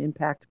making an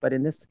impact. But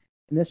in this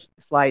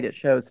slide, it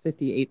shows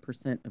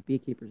 58% of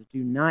beekeepers do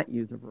not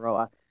use a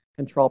Varroa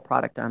control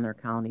product on their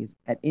colonies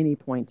at any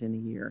point in the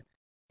year.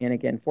 And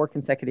again, 4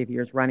 consecutive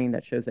years running,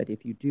 that shows that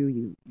if you do,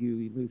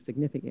 you lose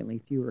significantly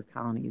fewer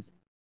colonies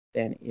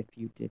than if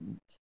you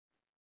didn't.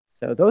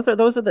 So those are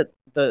the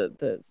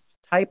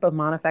type of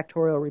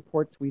monofactorial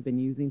reports we've been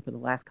using for the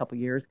last couple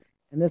of years.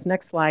 And this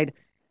next slide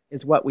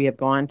is what we have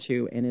gone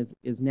to and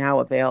is now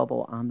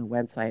available on the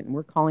website. And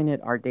we're calling it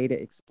our Data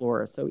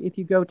Explorer. So if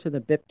you go to the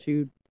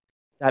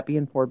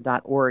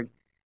bip2.beinformed.org,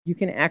 you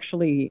can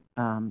actually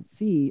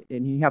see,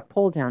 and you have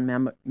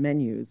pull-down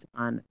menus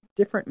on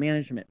different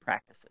management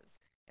practices.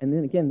 And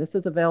then again, this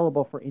is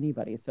available for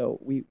anybody. So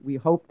we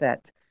hope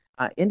that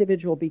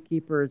individual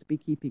beekeepers,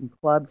 beekeeping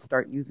clubs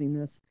start using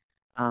this.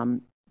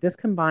 This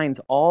combines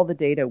all the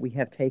data we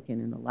have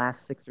taken in the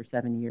last 6 or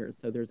 7 years.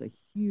 So there's a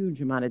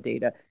huge amount of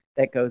data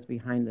that goes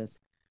behind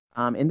this.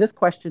 In this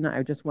question,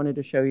 I just wanted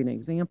to show you an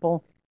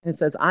example. And it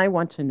says, I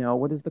want to know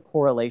what is the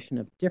correlation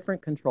of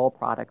different control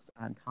products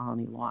on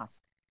colony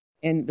loss.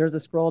 And there's a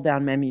scroll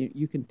down menu.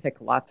 You can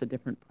pick lots of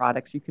different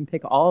products. You can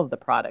pick all of the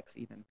products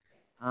even.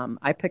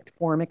 I picked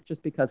Formic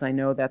just because I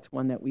know that's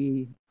one that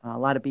a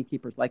lot of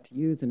beekeepers like to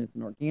use, and it's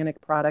an organic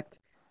product.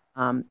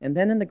 And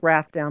then in the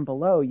graph down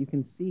below, you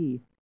can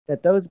see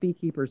that those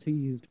beekeepers who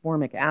used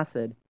formic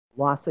acid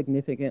lost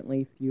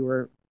significantly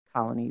fewer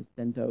colonies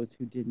than those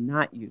who did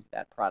not use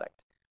that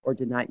product or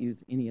did not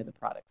use any of the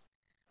products.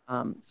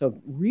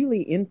 So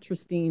really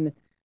interesting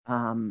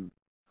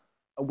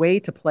a way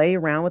to play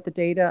around with the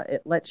data.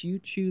 It lets you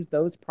choose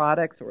those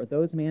products or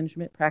those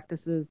management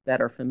practices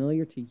that are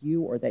familiar to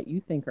you or that you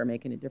think are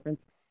making a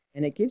difference.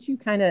 And it gives you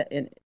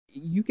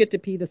you get to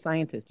be the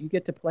scientist. You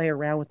get to play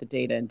around with the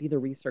data and be the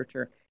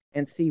researcher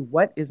and see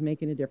what is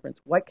making a difference.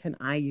 What can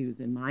I use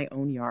in my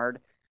own yard?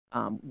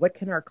 What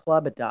can our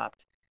club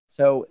adopt?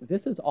 So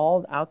this is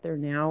all out there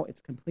now.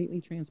 It's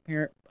completely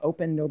transparent,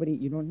 open.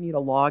 You don't need a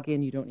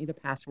login. You don't need a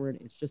password.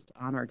 It's just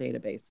on our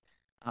database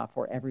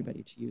for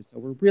everybody to use. So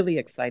we're really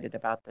excited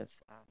about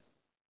this.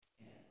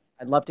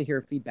 I'd love to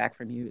hear feedback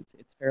from you.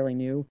 It's fairly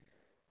new.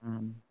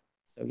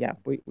 So yeah,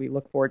 we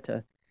look forward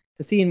to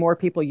seeing more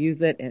people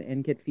use it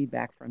and get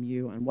feedback from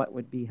you on what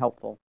would be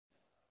helpful.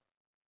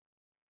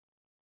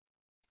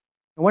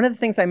 And one of the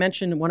things I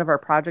mentioned in one of our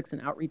projects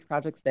and outreach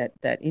projects that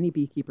any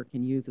beekeeper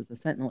can use is the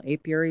Sentinel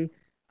apiary.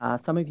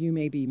 Some of you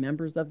may be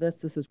members of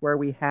this. This is where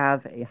we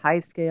have a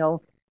hive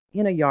scale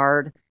in a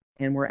yard,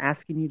 and we're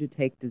asking you to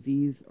take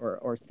disease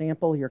or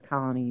sample your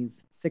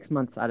colonies 6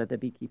 months out of the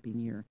beekeeping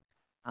year.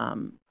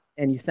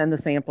 And you send the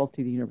samples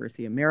to the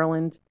University of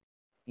Maryland,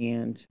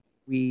 and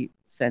we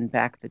send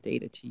back the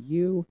data to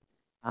you.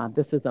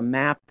 This is a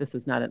map. This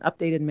is not an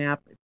updated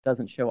map. It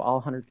doesn't show all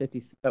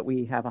 150, but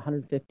we have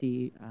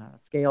 150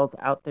 scales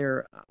out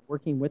there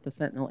working with the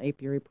Sentinel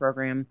Apiary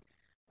program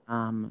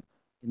in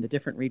the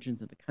different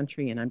regions of the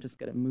country. And I'm just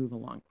going to move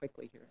along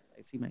quickly here.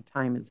 I see my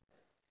time is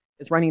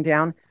running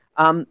down.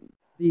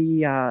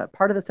 The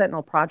part of the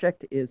Sentinel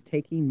project is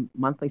taking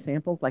monthly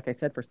samples, like I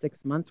said, for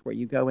 6 months, where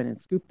you go in and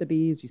scoop the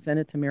bees, you send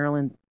it to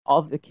Maryland. All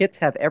of the kits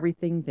have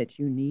everything that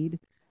you need.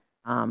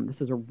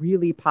 This is a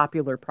really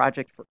popular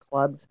project for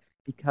clubs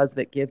because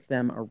that gives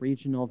them a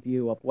regional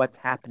view of what's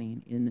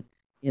happening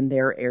in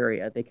their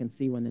area. They can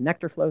see when the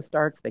nectar flow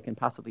starts. They can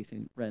possibly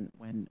see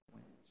when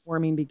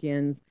swarming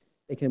begins.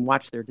 They can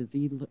watch their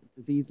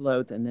disease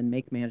loads and then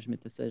make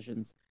management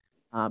decisions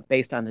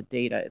based on the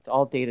data. It's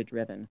all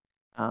data-driven.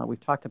 We've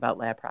talked about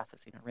lab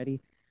processing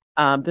already.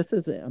 This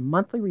is a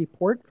monthly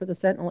report for the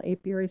Sentinel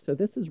Apiary, so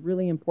this is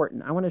really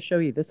important. I want to show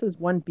you, this is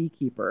one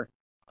beekeeper,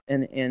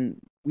 and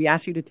we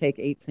asked you to take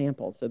 8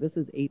 samples. So this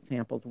is 8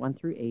 samples, 1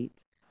 through 8.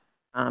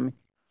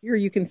 Here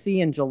you can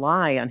see in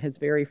July on his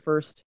very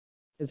first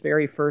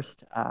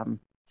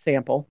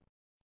sample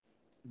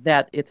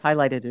that it's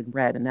highlighted in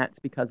red, and that's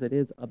because it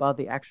is above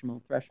the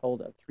actionable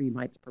threshold of 3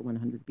 mites per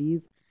 100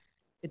 bees.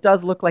 It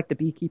does look like the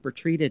beekeeper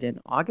treated in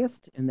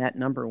August, and that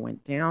number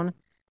went down,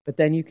 but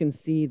then you can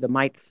see the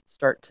mites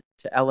start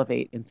to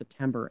elevate in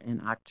September and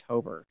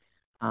October.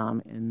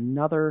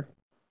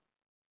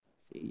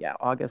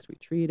 August we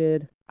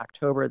treated.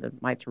 October, the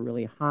mites were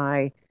really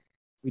high.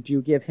 We do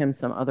give him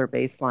some other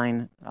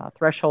baseline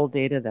threshold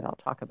data that I'll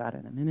talk about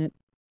in a minute.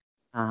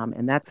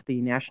 And that's the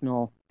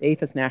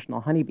APHIS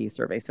National Honeybee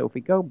Survey. So if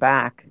we go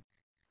back,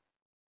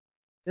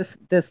 this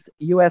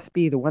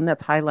USB, the one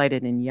that's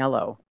highlighted in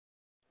yellow,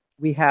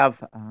 we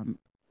have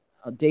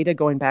data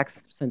going back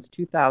since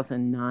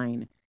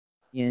 2009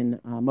 in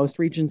most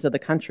regions of the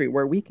country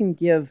where we can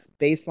give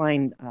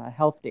baseline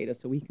health data,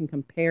 so we can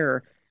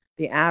compare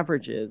the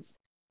averages.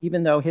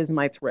 Even though his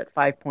mites were at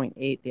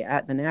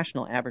 5.8, the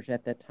national average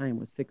at that time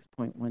was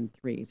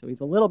 6.13. So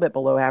he's a little bit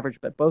below average,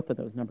 but both of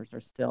those numbers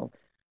are still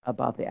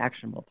above the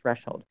actionable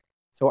threshold.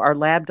 So our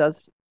lab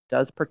does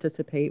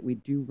participate. We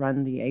do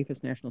run the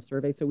APHIS National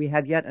Survey. So we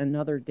have yet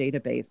another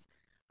database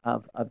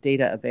of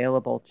data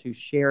available to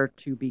share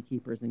to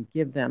beekeepers and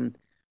give them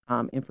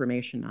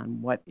information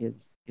on what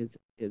is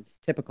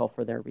typical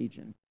for their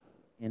region.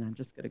 And I'm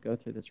just going to go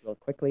through this real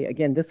quickly.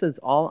 Again, this is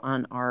all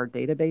on our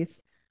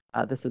database.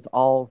 This is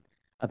all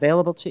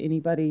available to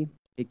anybody.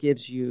 It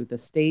gives you the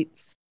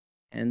states,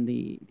 and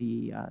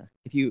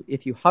if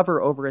you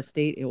hover over a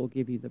state, it will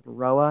give you the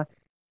Varroa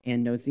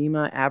and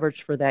Nosema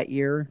average for that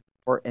year,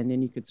 and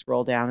then you could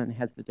scroll down and it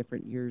has the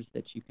different years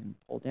that you can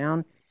pull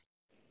down.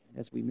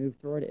 As we move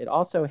through it,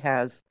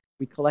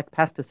 we collect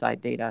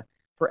pesticide data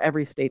for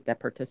every state that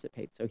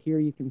participates. So here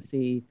you can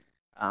see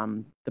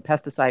the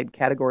pesticide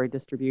category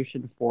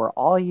distribution for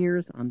all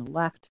years on the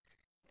left,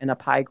 and a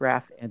pie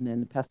graph, and then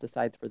the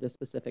pesticides for this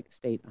specific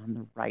state on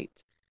the right.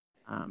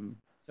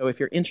 So if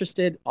you're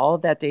interested, all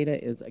of that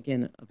data is,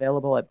 again,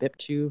 available at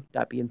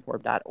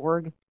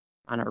bip2.beinformed.org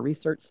on our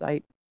research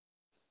site.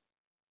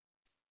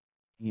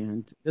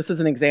 And this is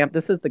an example.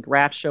 This is the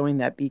graph showing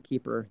that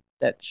beekeeper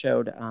that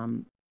showed,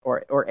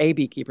 or a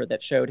beekeeper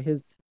that showed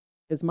his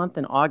month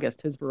in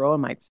August, his Varroa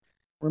mites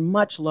were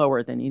much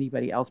lower than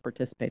anybody else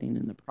participating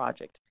in the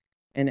project.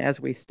 And as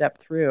we step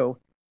through,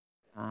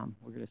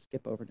 we're going to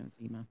skip over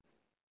Nosema.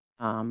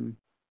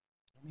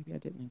 Maybe I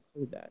didn't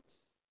include that.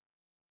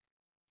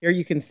 Here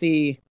you can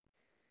see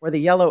where the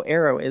yellow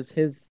arrow is,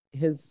 his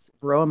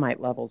Varroa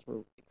mite levels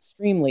were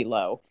extremely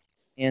low.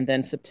 And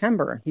then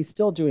September, he's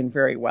still doing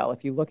very well.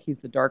 If you look, he's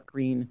the dark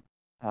green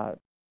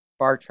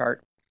bar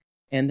chart.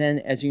 And then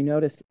as you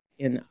notice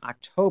in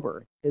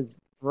October, his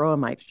Varroa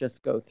mites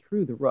just go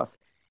through the roof.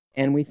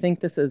 And we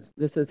think this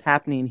is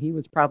happening. He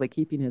was probably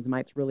keeping his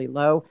mites really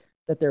low,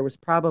 that there was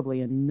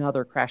probably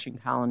another crashing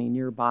colony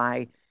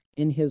nearby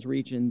in his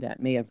region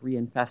that may have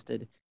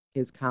reinfested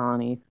his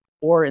colony,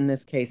 or in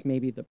this case,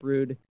 maybe the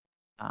brood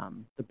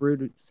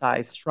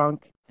size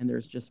shrunk and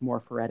there's just more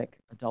phoretic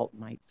adult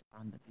mites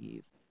on the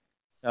bees.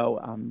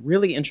 So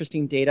really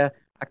interesting data.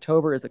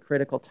 October is a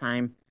critical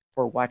time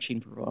for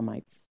watching Varroa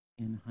mites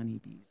in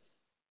honeybees.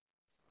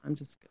 I'm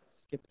just going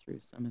to skip through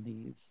some of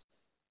these.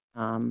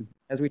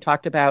 As we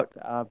talked about,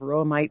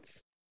 Varroa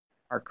mites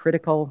are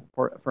critical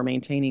for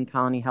maintaining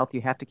colony health.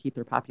 You have to keep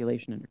their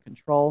population under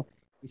control.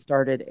 We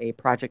started a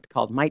project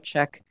called Mite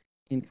Check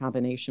in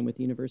combination with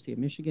the University of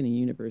Michigan and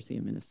University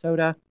of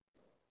Minnesota.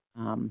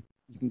 You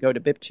can go to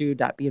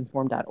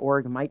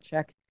bip2.beinformed.org, Mite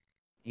Check,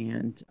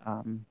 and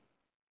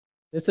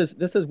this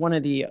is one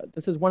of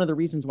the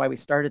reasons why we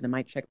started the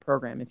Mite Check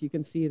program. If you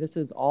can see, this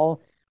is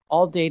all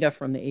data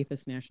from the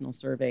APHIS National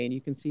Survey, and you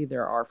can see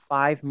there are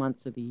 5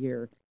 months of the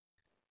year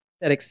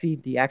that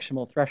exceed the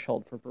actionable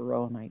threshold for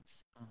varroa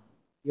mites.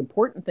 The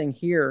important thing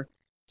here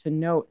to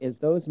note is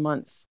those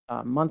months,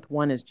 month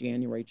 1 is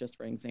January, just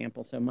for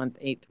example, so month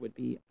 8 would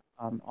be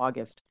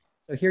August.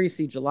 So here you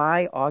see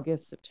July,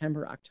 August,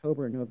 September,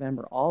 October,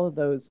 November, all of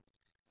those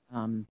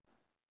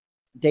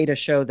data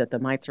show that the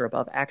mites are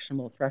above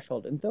actionable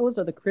threshold. And those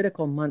are the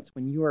critical months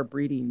when you are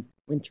breeding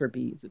winter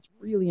bees. It's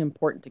really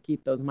important to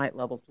keep those mite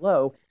levels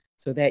low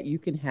so that you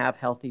can have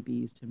healthy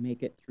bees to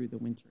make it through the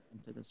winter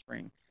into the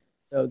spring.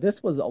 So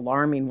this was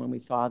alarming when we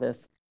saw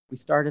this. We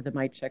started the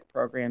mite check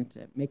program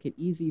to make it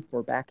easy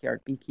for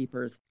backyard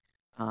beekeepers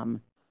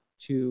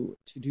to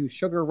do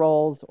sugar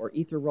rolls or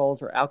ether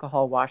rolls or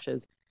alcohol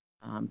washes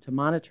to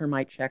monitor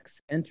mite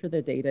checks, enter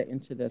the data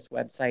into this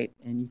website,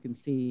 and you can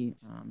see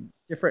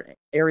different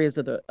areas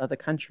of the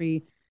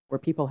country where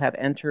people have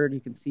entered.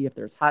 You can see if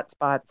there's hot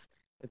spots,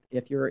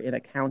 if you're in a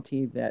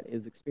county that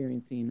is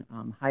experiencing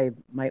high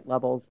mite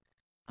levels.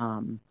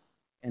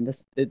 And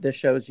this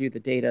shows you the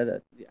data,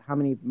 that how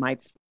many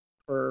mites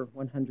per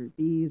 100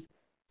 bees.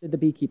 Did the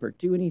beekeeper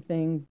do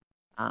anything?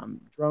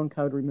 Drone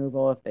code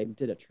removal, if they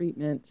did a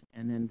treatment,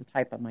 and then the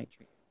type of mite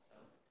treatment.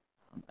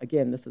 So,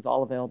 again, this is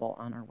all available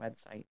on our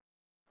website.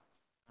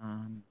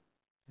 I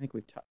think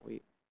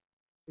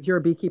if you're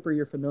a beekeeper,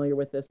 you're familiar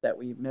with this, that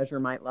we measure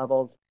mite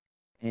levels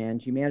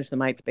and you manage the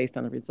mites based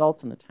on the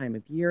results and the time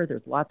of year.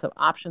 There's lots of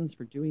options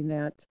for doing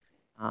that,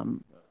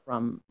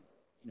 from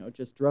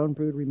just drone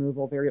brood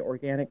removal, very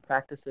organic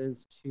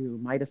practices, to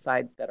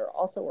miticides that are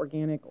also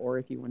organic, or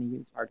if you want to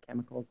use hard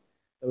chemicals,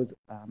 those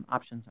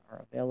options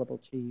are available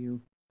to you.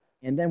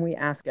 And then we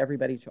ask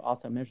everybody to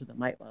also measure the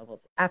mite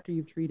levels after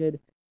you've treated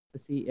to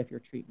see if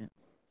your treatment.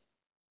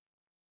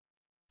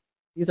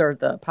 These are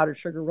the powdered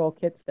sugar roll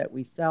kits that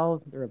we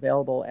sell. They're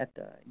available at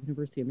the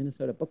University of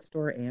Minnesota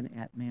bookstore and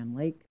at Mann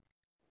Lake.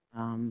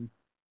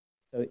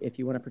 So if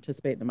you want to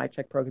participate in the mite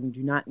check program, you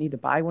do not need to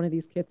buy one of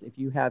these kits. If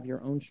you have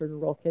your own sugar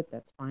roll kit,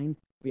 that's fine.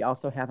 We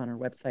also have on our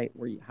website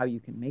how you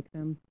can make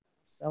them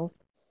yourself.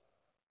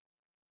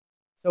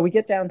 So we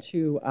get down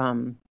to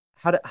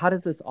how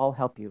does this all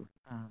help you?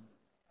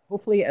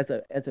 Hopefully, as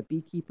a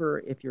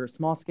beekeeper, if you're a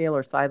small scale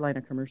or sideline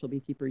or commercial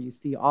beekeeper, you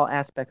see all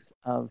aspects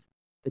of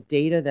the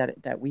data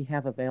that we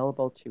have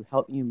available to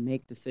help you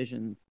make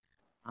decisions.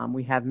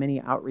 We have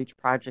many outreach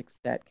projects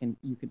that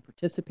you can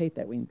participate,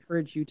 that we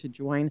encourage you to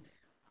join.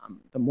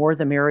 The more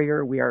the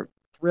merrier. We are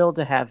thrilled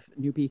to have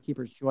new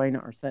beekeepers join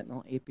our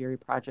Sentinel apiary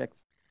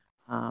projects.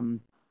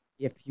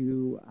 If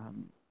you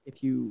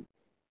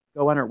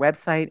go on our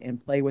website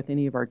and play with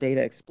any of our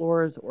data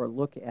explorers or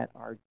look at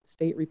our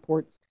state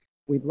reports,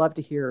 we'd love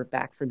to hear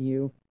back from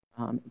you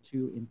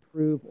to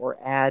improve or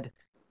add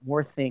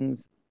more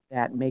things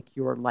that make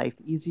your life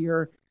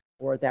easier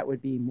or that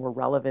would be more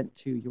relevant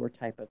to your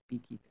type of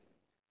beekeeping.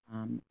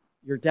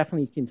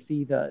 You can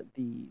see the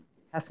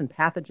pests and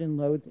pathogen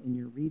loads in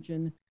your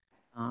region,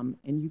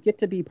 and you get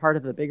to be part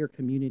of the bigger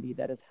community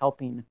that is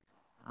helping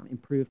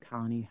improve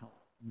colony health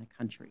in the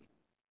country.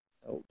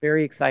 So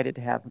very excited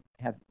to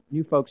have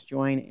new folks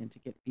join and to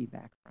get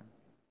feedback from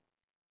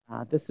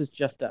them. This is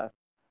just a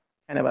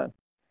kind of a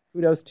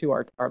kudos to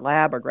our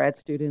lab, our grad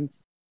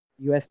students,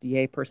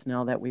 USDA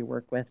personnel that we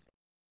work with.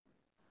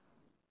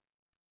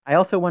 I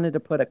also wanted to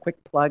put a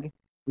quick plug.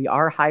 We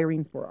are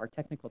hiring for our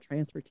technical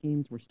transfer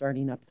teams. We're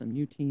starting up some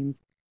new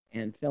teams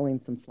and filling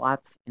some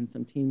slots in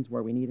some teams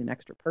where we need an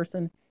extra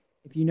person.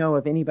 If you know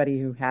of anybody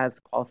who has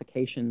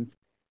qualifications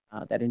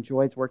that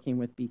enjoys working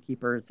with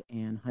beekeepers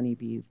and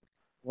honeybees,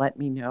 let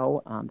me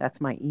know.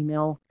 That's my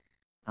email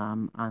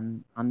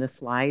on this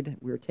slide.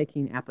 We're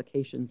taking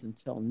applications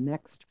until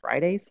next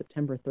Friday,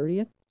 September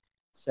 30th.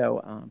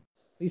 So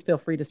please feel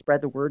free to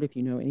spread the word if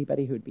you know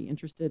anybody who would be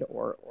interested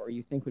or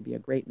you think would be a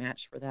great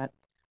match for that.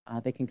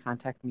 They can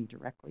contact me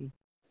directly.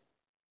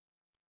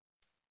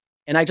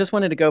 And I just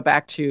wanted to go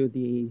back to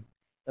the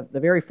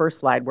very first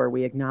slide where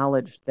we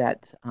acknowledged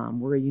that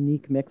we're a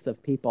unique mix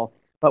of people,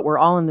 but we're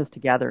all in this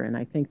together. And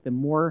I think the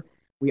more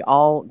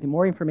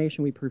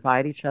information we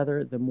provide each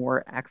other, the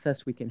more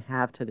access we can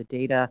have to the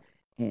data.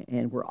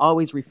 And we're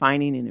always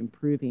refining and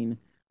improving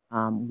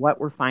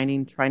what we're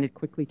finding, trying to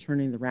quickly turn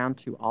it around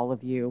to all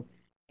of you.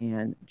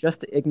 And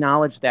just to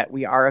acknowledge that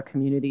we are a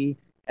community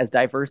as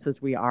diverse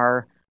as we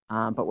are,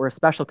 but we're a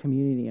special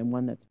community and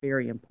one that's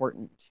very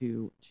important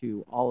to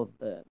all of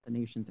the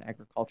nation's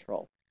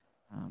agricultural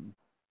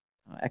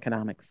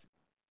economics.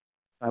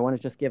 So I want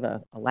to just give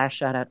a last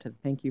shout out to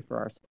thank you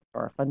for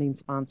our funding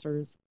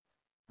sponsors.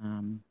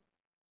 I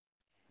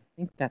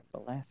think that's the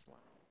last slide.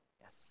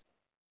 Yes.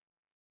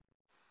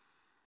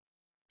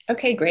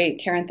 Okay, great,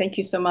 Karen. Thank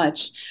you so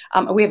much.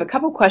 We have a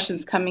couple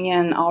questions coming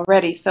in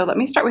already. So let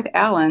me start with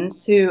Alan,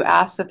 who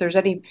asks if there's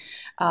any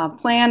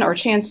plan or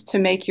chance to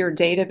make your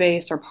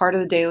database or part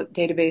of the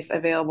database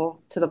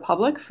available to the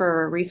public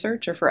for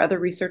research or for other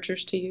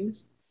researchers to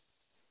use.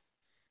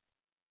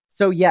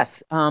 So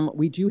yes,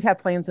 we do have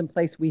plans in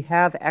place. We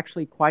have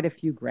actually quite a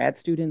few grad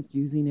students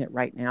using it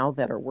right now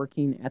that are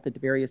working at the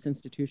various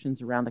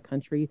institutions around the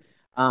country.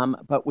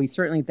 But we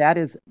certainly, that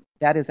is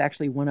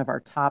actually one of our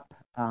top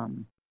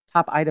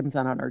items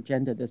on our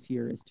agenda this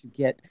year, is to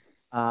get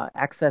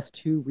access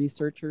to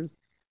researchers.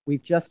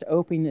 We've just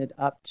opened it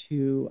up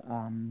to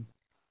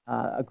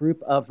a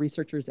group of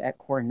researchers at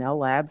Cornell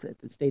Labs at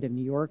the state of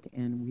New York,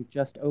 and we've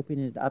just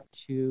opened it up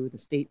to the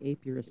state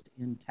apiarist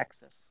in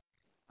Texas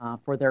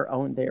for their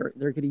own. They're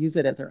going to use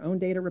it as their own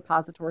data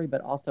repository,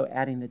 but also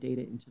adding the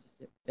data into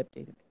the BIP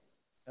database.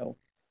 So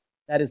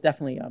that is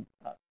definitely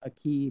a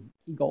key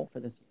goal for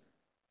this year.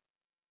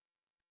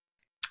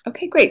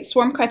 Okay, great.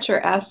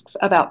 Swarmcatcher asks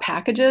about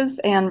packages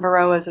and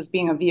varroas as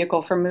being a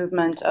vehicle for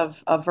movement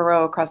of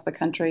varroa across the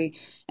country.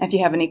 And if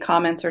you have any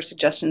comments or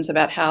suggestions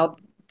about how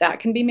that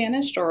can be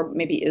managed or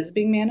maybe is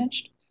being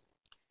managed?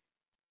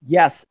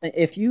 Yes,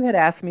 if you had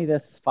asked me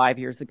this 5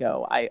 years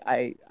ago,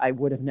 I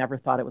would have never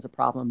thought it was a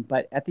problem.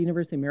 But at the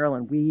University of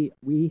Maryland,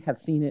 we have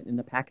seen it in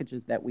the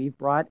packages that we've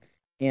brought,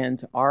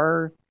 and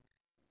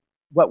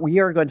what we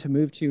are going to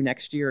move to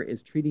next year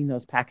is treating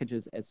those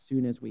packages as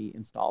soon as we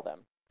install them.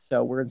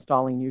 So we're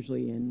installing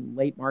usually in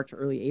late March,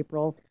 early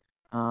April.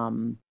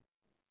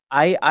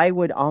 I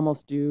would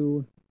almost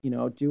do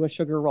a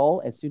sugar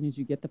roll as soon as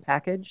you get the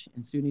package,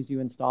 as soon as you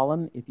install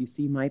them. If you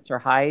see mites are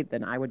high,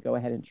 then I would go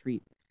ahead and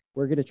treat.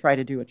 We're going to try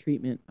to do a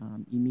treatment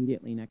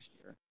immediately next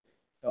year.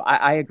 So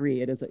I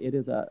agree. It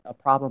is a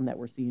problem that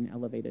we're seeing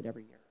elevated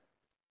every year.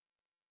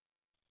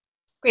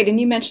 Great. And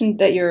you mentioned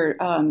that your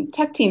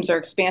tech teams are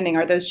expanding.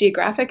 Are those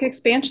geographic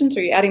expansions?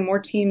 Or are you adding more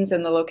teams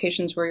in the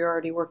locations where you're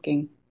already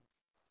working?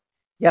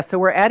 Yeah, so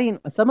we're adding,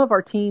 some of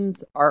our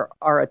teams are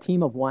a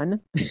team of one.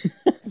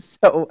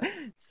 So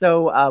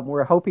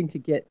we're hoping to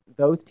get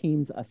those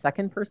teams a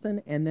second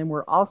person. And then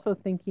we're also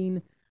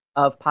thinking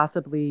of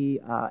possibly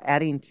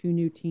adding 2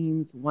 new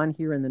teams, one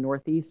here in the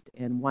Northeast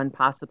and one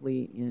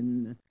possibly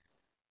in,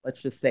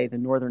 let's just say, the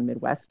Northern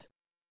Midwest.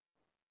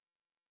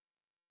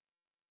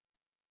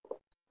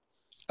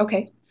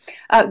 Okay,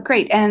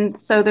 great. And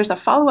so there's a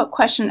follow-up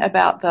question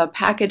about the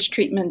package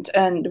treatment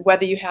and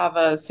whether you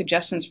have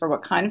suggestions for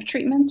what kind of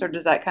treatment, or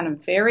does that kind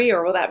of vary,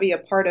 or will that be a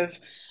part of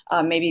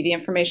maybe the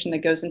information that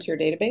goes into your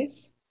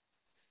database?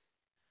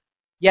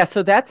 Yeah,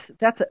 so that's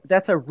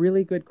a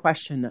really good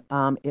question.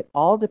 It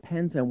all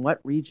depends on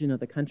what region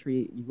of the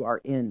country you are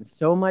in.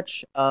 So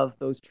much of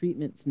those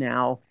treatments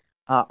now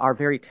are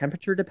very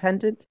temperature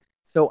dependent.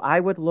 So I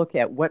would look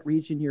at what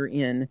region you're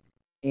in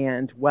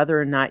and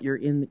whether or not you're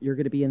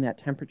going to be in that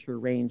temperature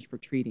range for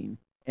treating,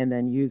 and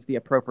then use the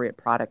appropriate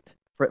product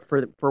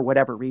for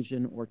whatever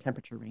region or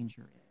temperature range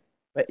you're in.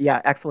 But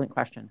yeah, excellent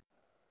question.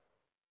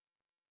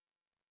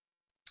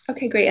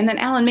 Okay, great. And then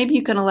Alan, maybe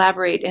you can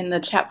elaborate in the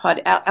chat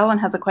pod. Alan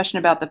has a question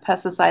about the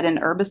pesticide and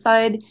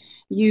herbicide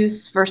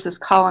use versus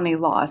colony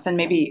loss. And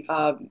maybe,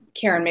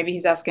 Karen, maybe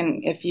he's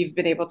asking if you've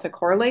been able to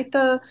correlate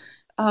the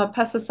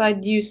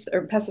pesticide use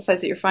or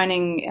pesticides that you're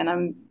finding, and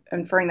I'm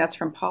inferring that's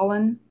from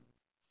pollen,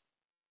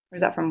 or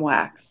is that from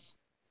wax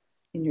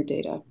in your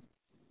data?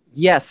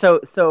 Yeah,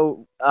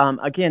 so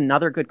again,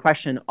 another good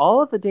question.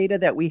 All of the data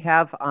that we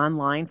have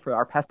online for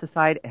our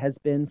pesticide has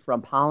been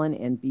from pollen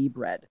and bee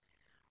bread.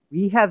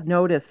 We have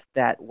noticed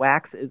that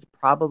wax is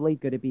probably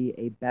going to be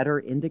a better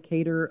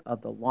indicator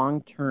of the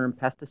long-term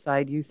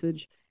pesticide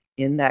usage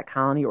in that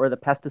colony, or the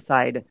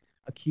pesticide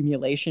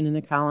accumulation in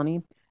the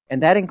colony.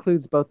 And that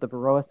includes both the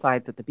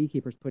varroicides that the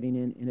beekeeper's putting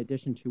in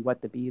addition to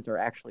what the bees are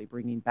actually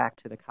bringing back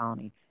to the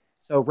colony.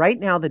 So right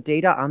now, the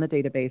data on the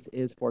database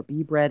is for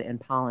bee bread and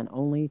pollen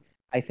only.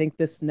 I think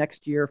this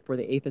next year for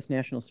the APHIS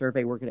National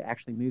Survey, we're going to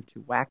actually move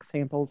to wax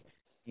samples,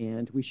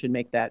 and we should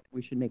make that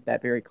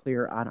very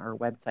clear on our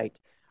website.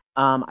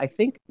 I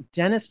think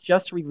Dennis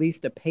just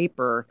released a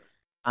paper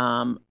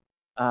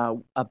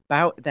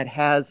about that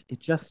has it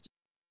just.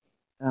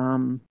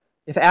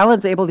 If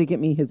Alan's able to get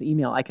me his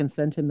email, I can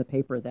send him the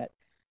paper that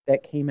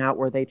came out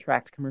where they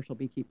tracked commercial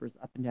beekeepers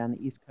up and down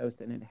the East Coast,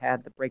 and it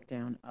had the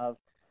breakdown of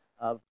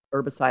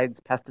herbicides,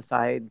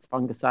 pesticides,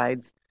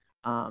 fungicides.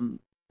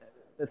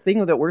 The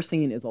thing that we're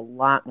seeing is a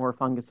lot more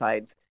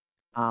fungicides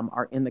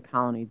are in the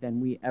colony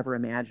than we ever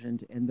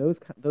imagined, and those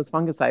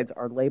fungicides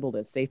are labeled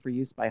as safe for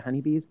use by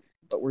honeybees,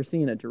 but we're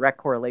seeing a direct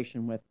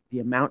correlation with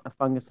the amount of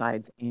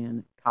fungicides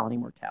and colony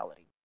mortality.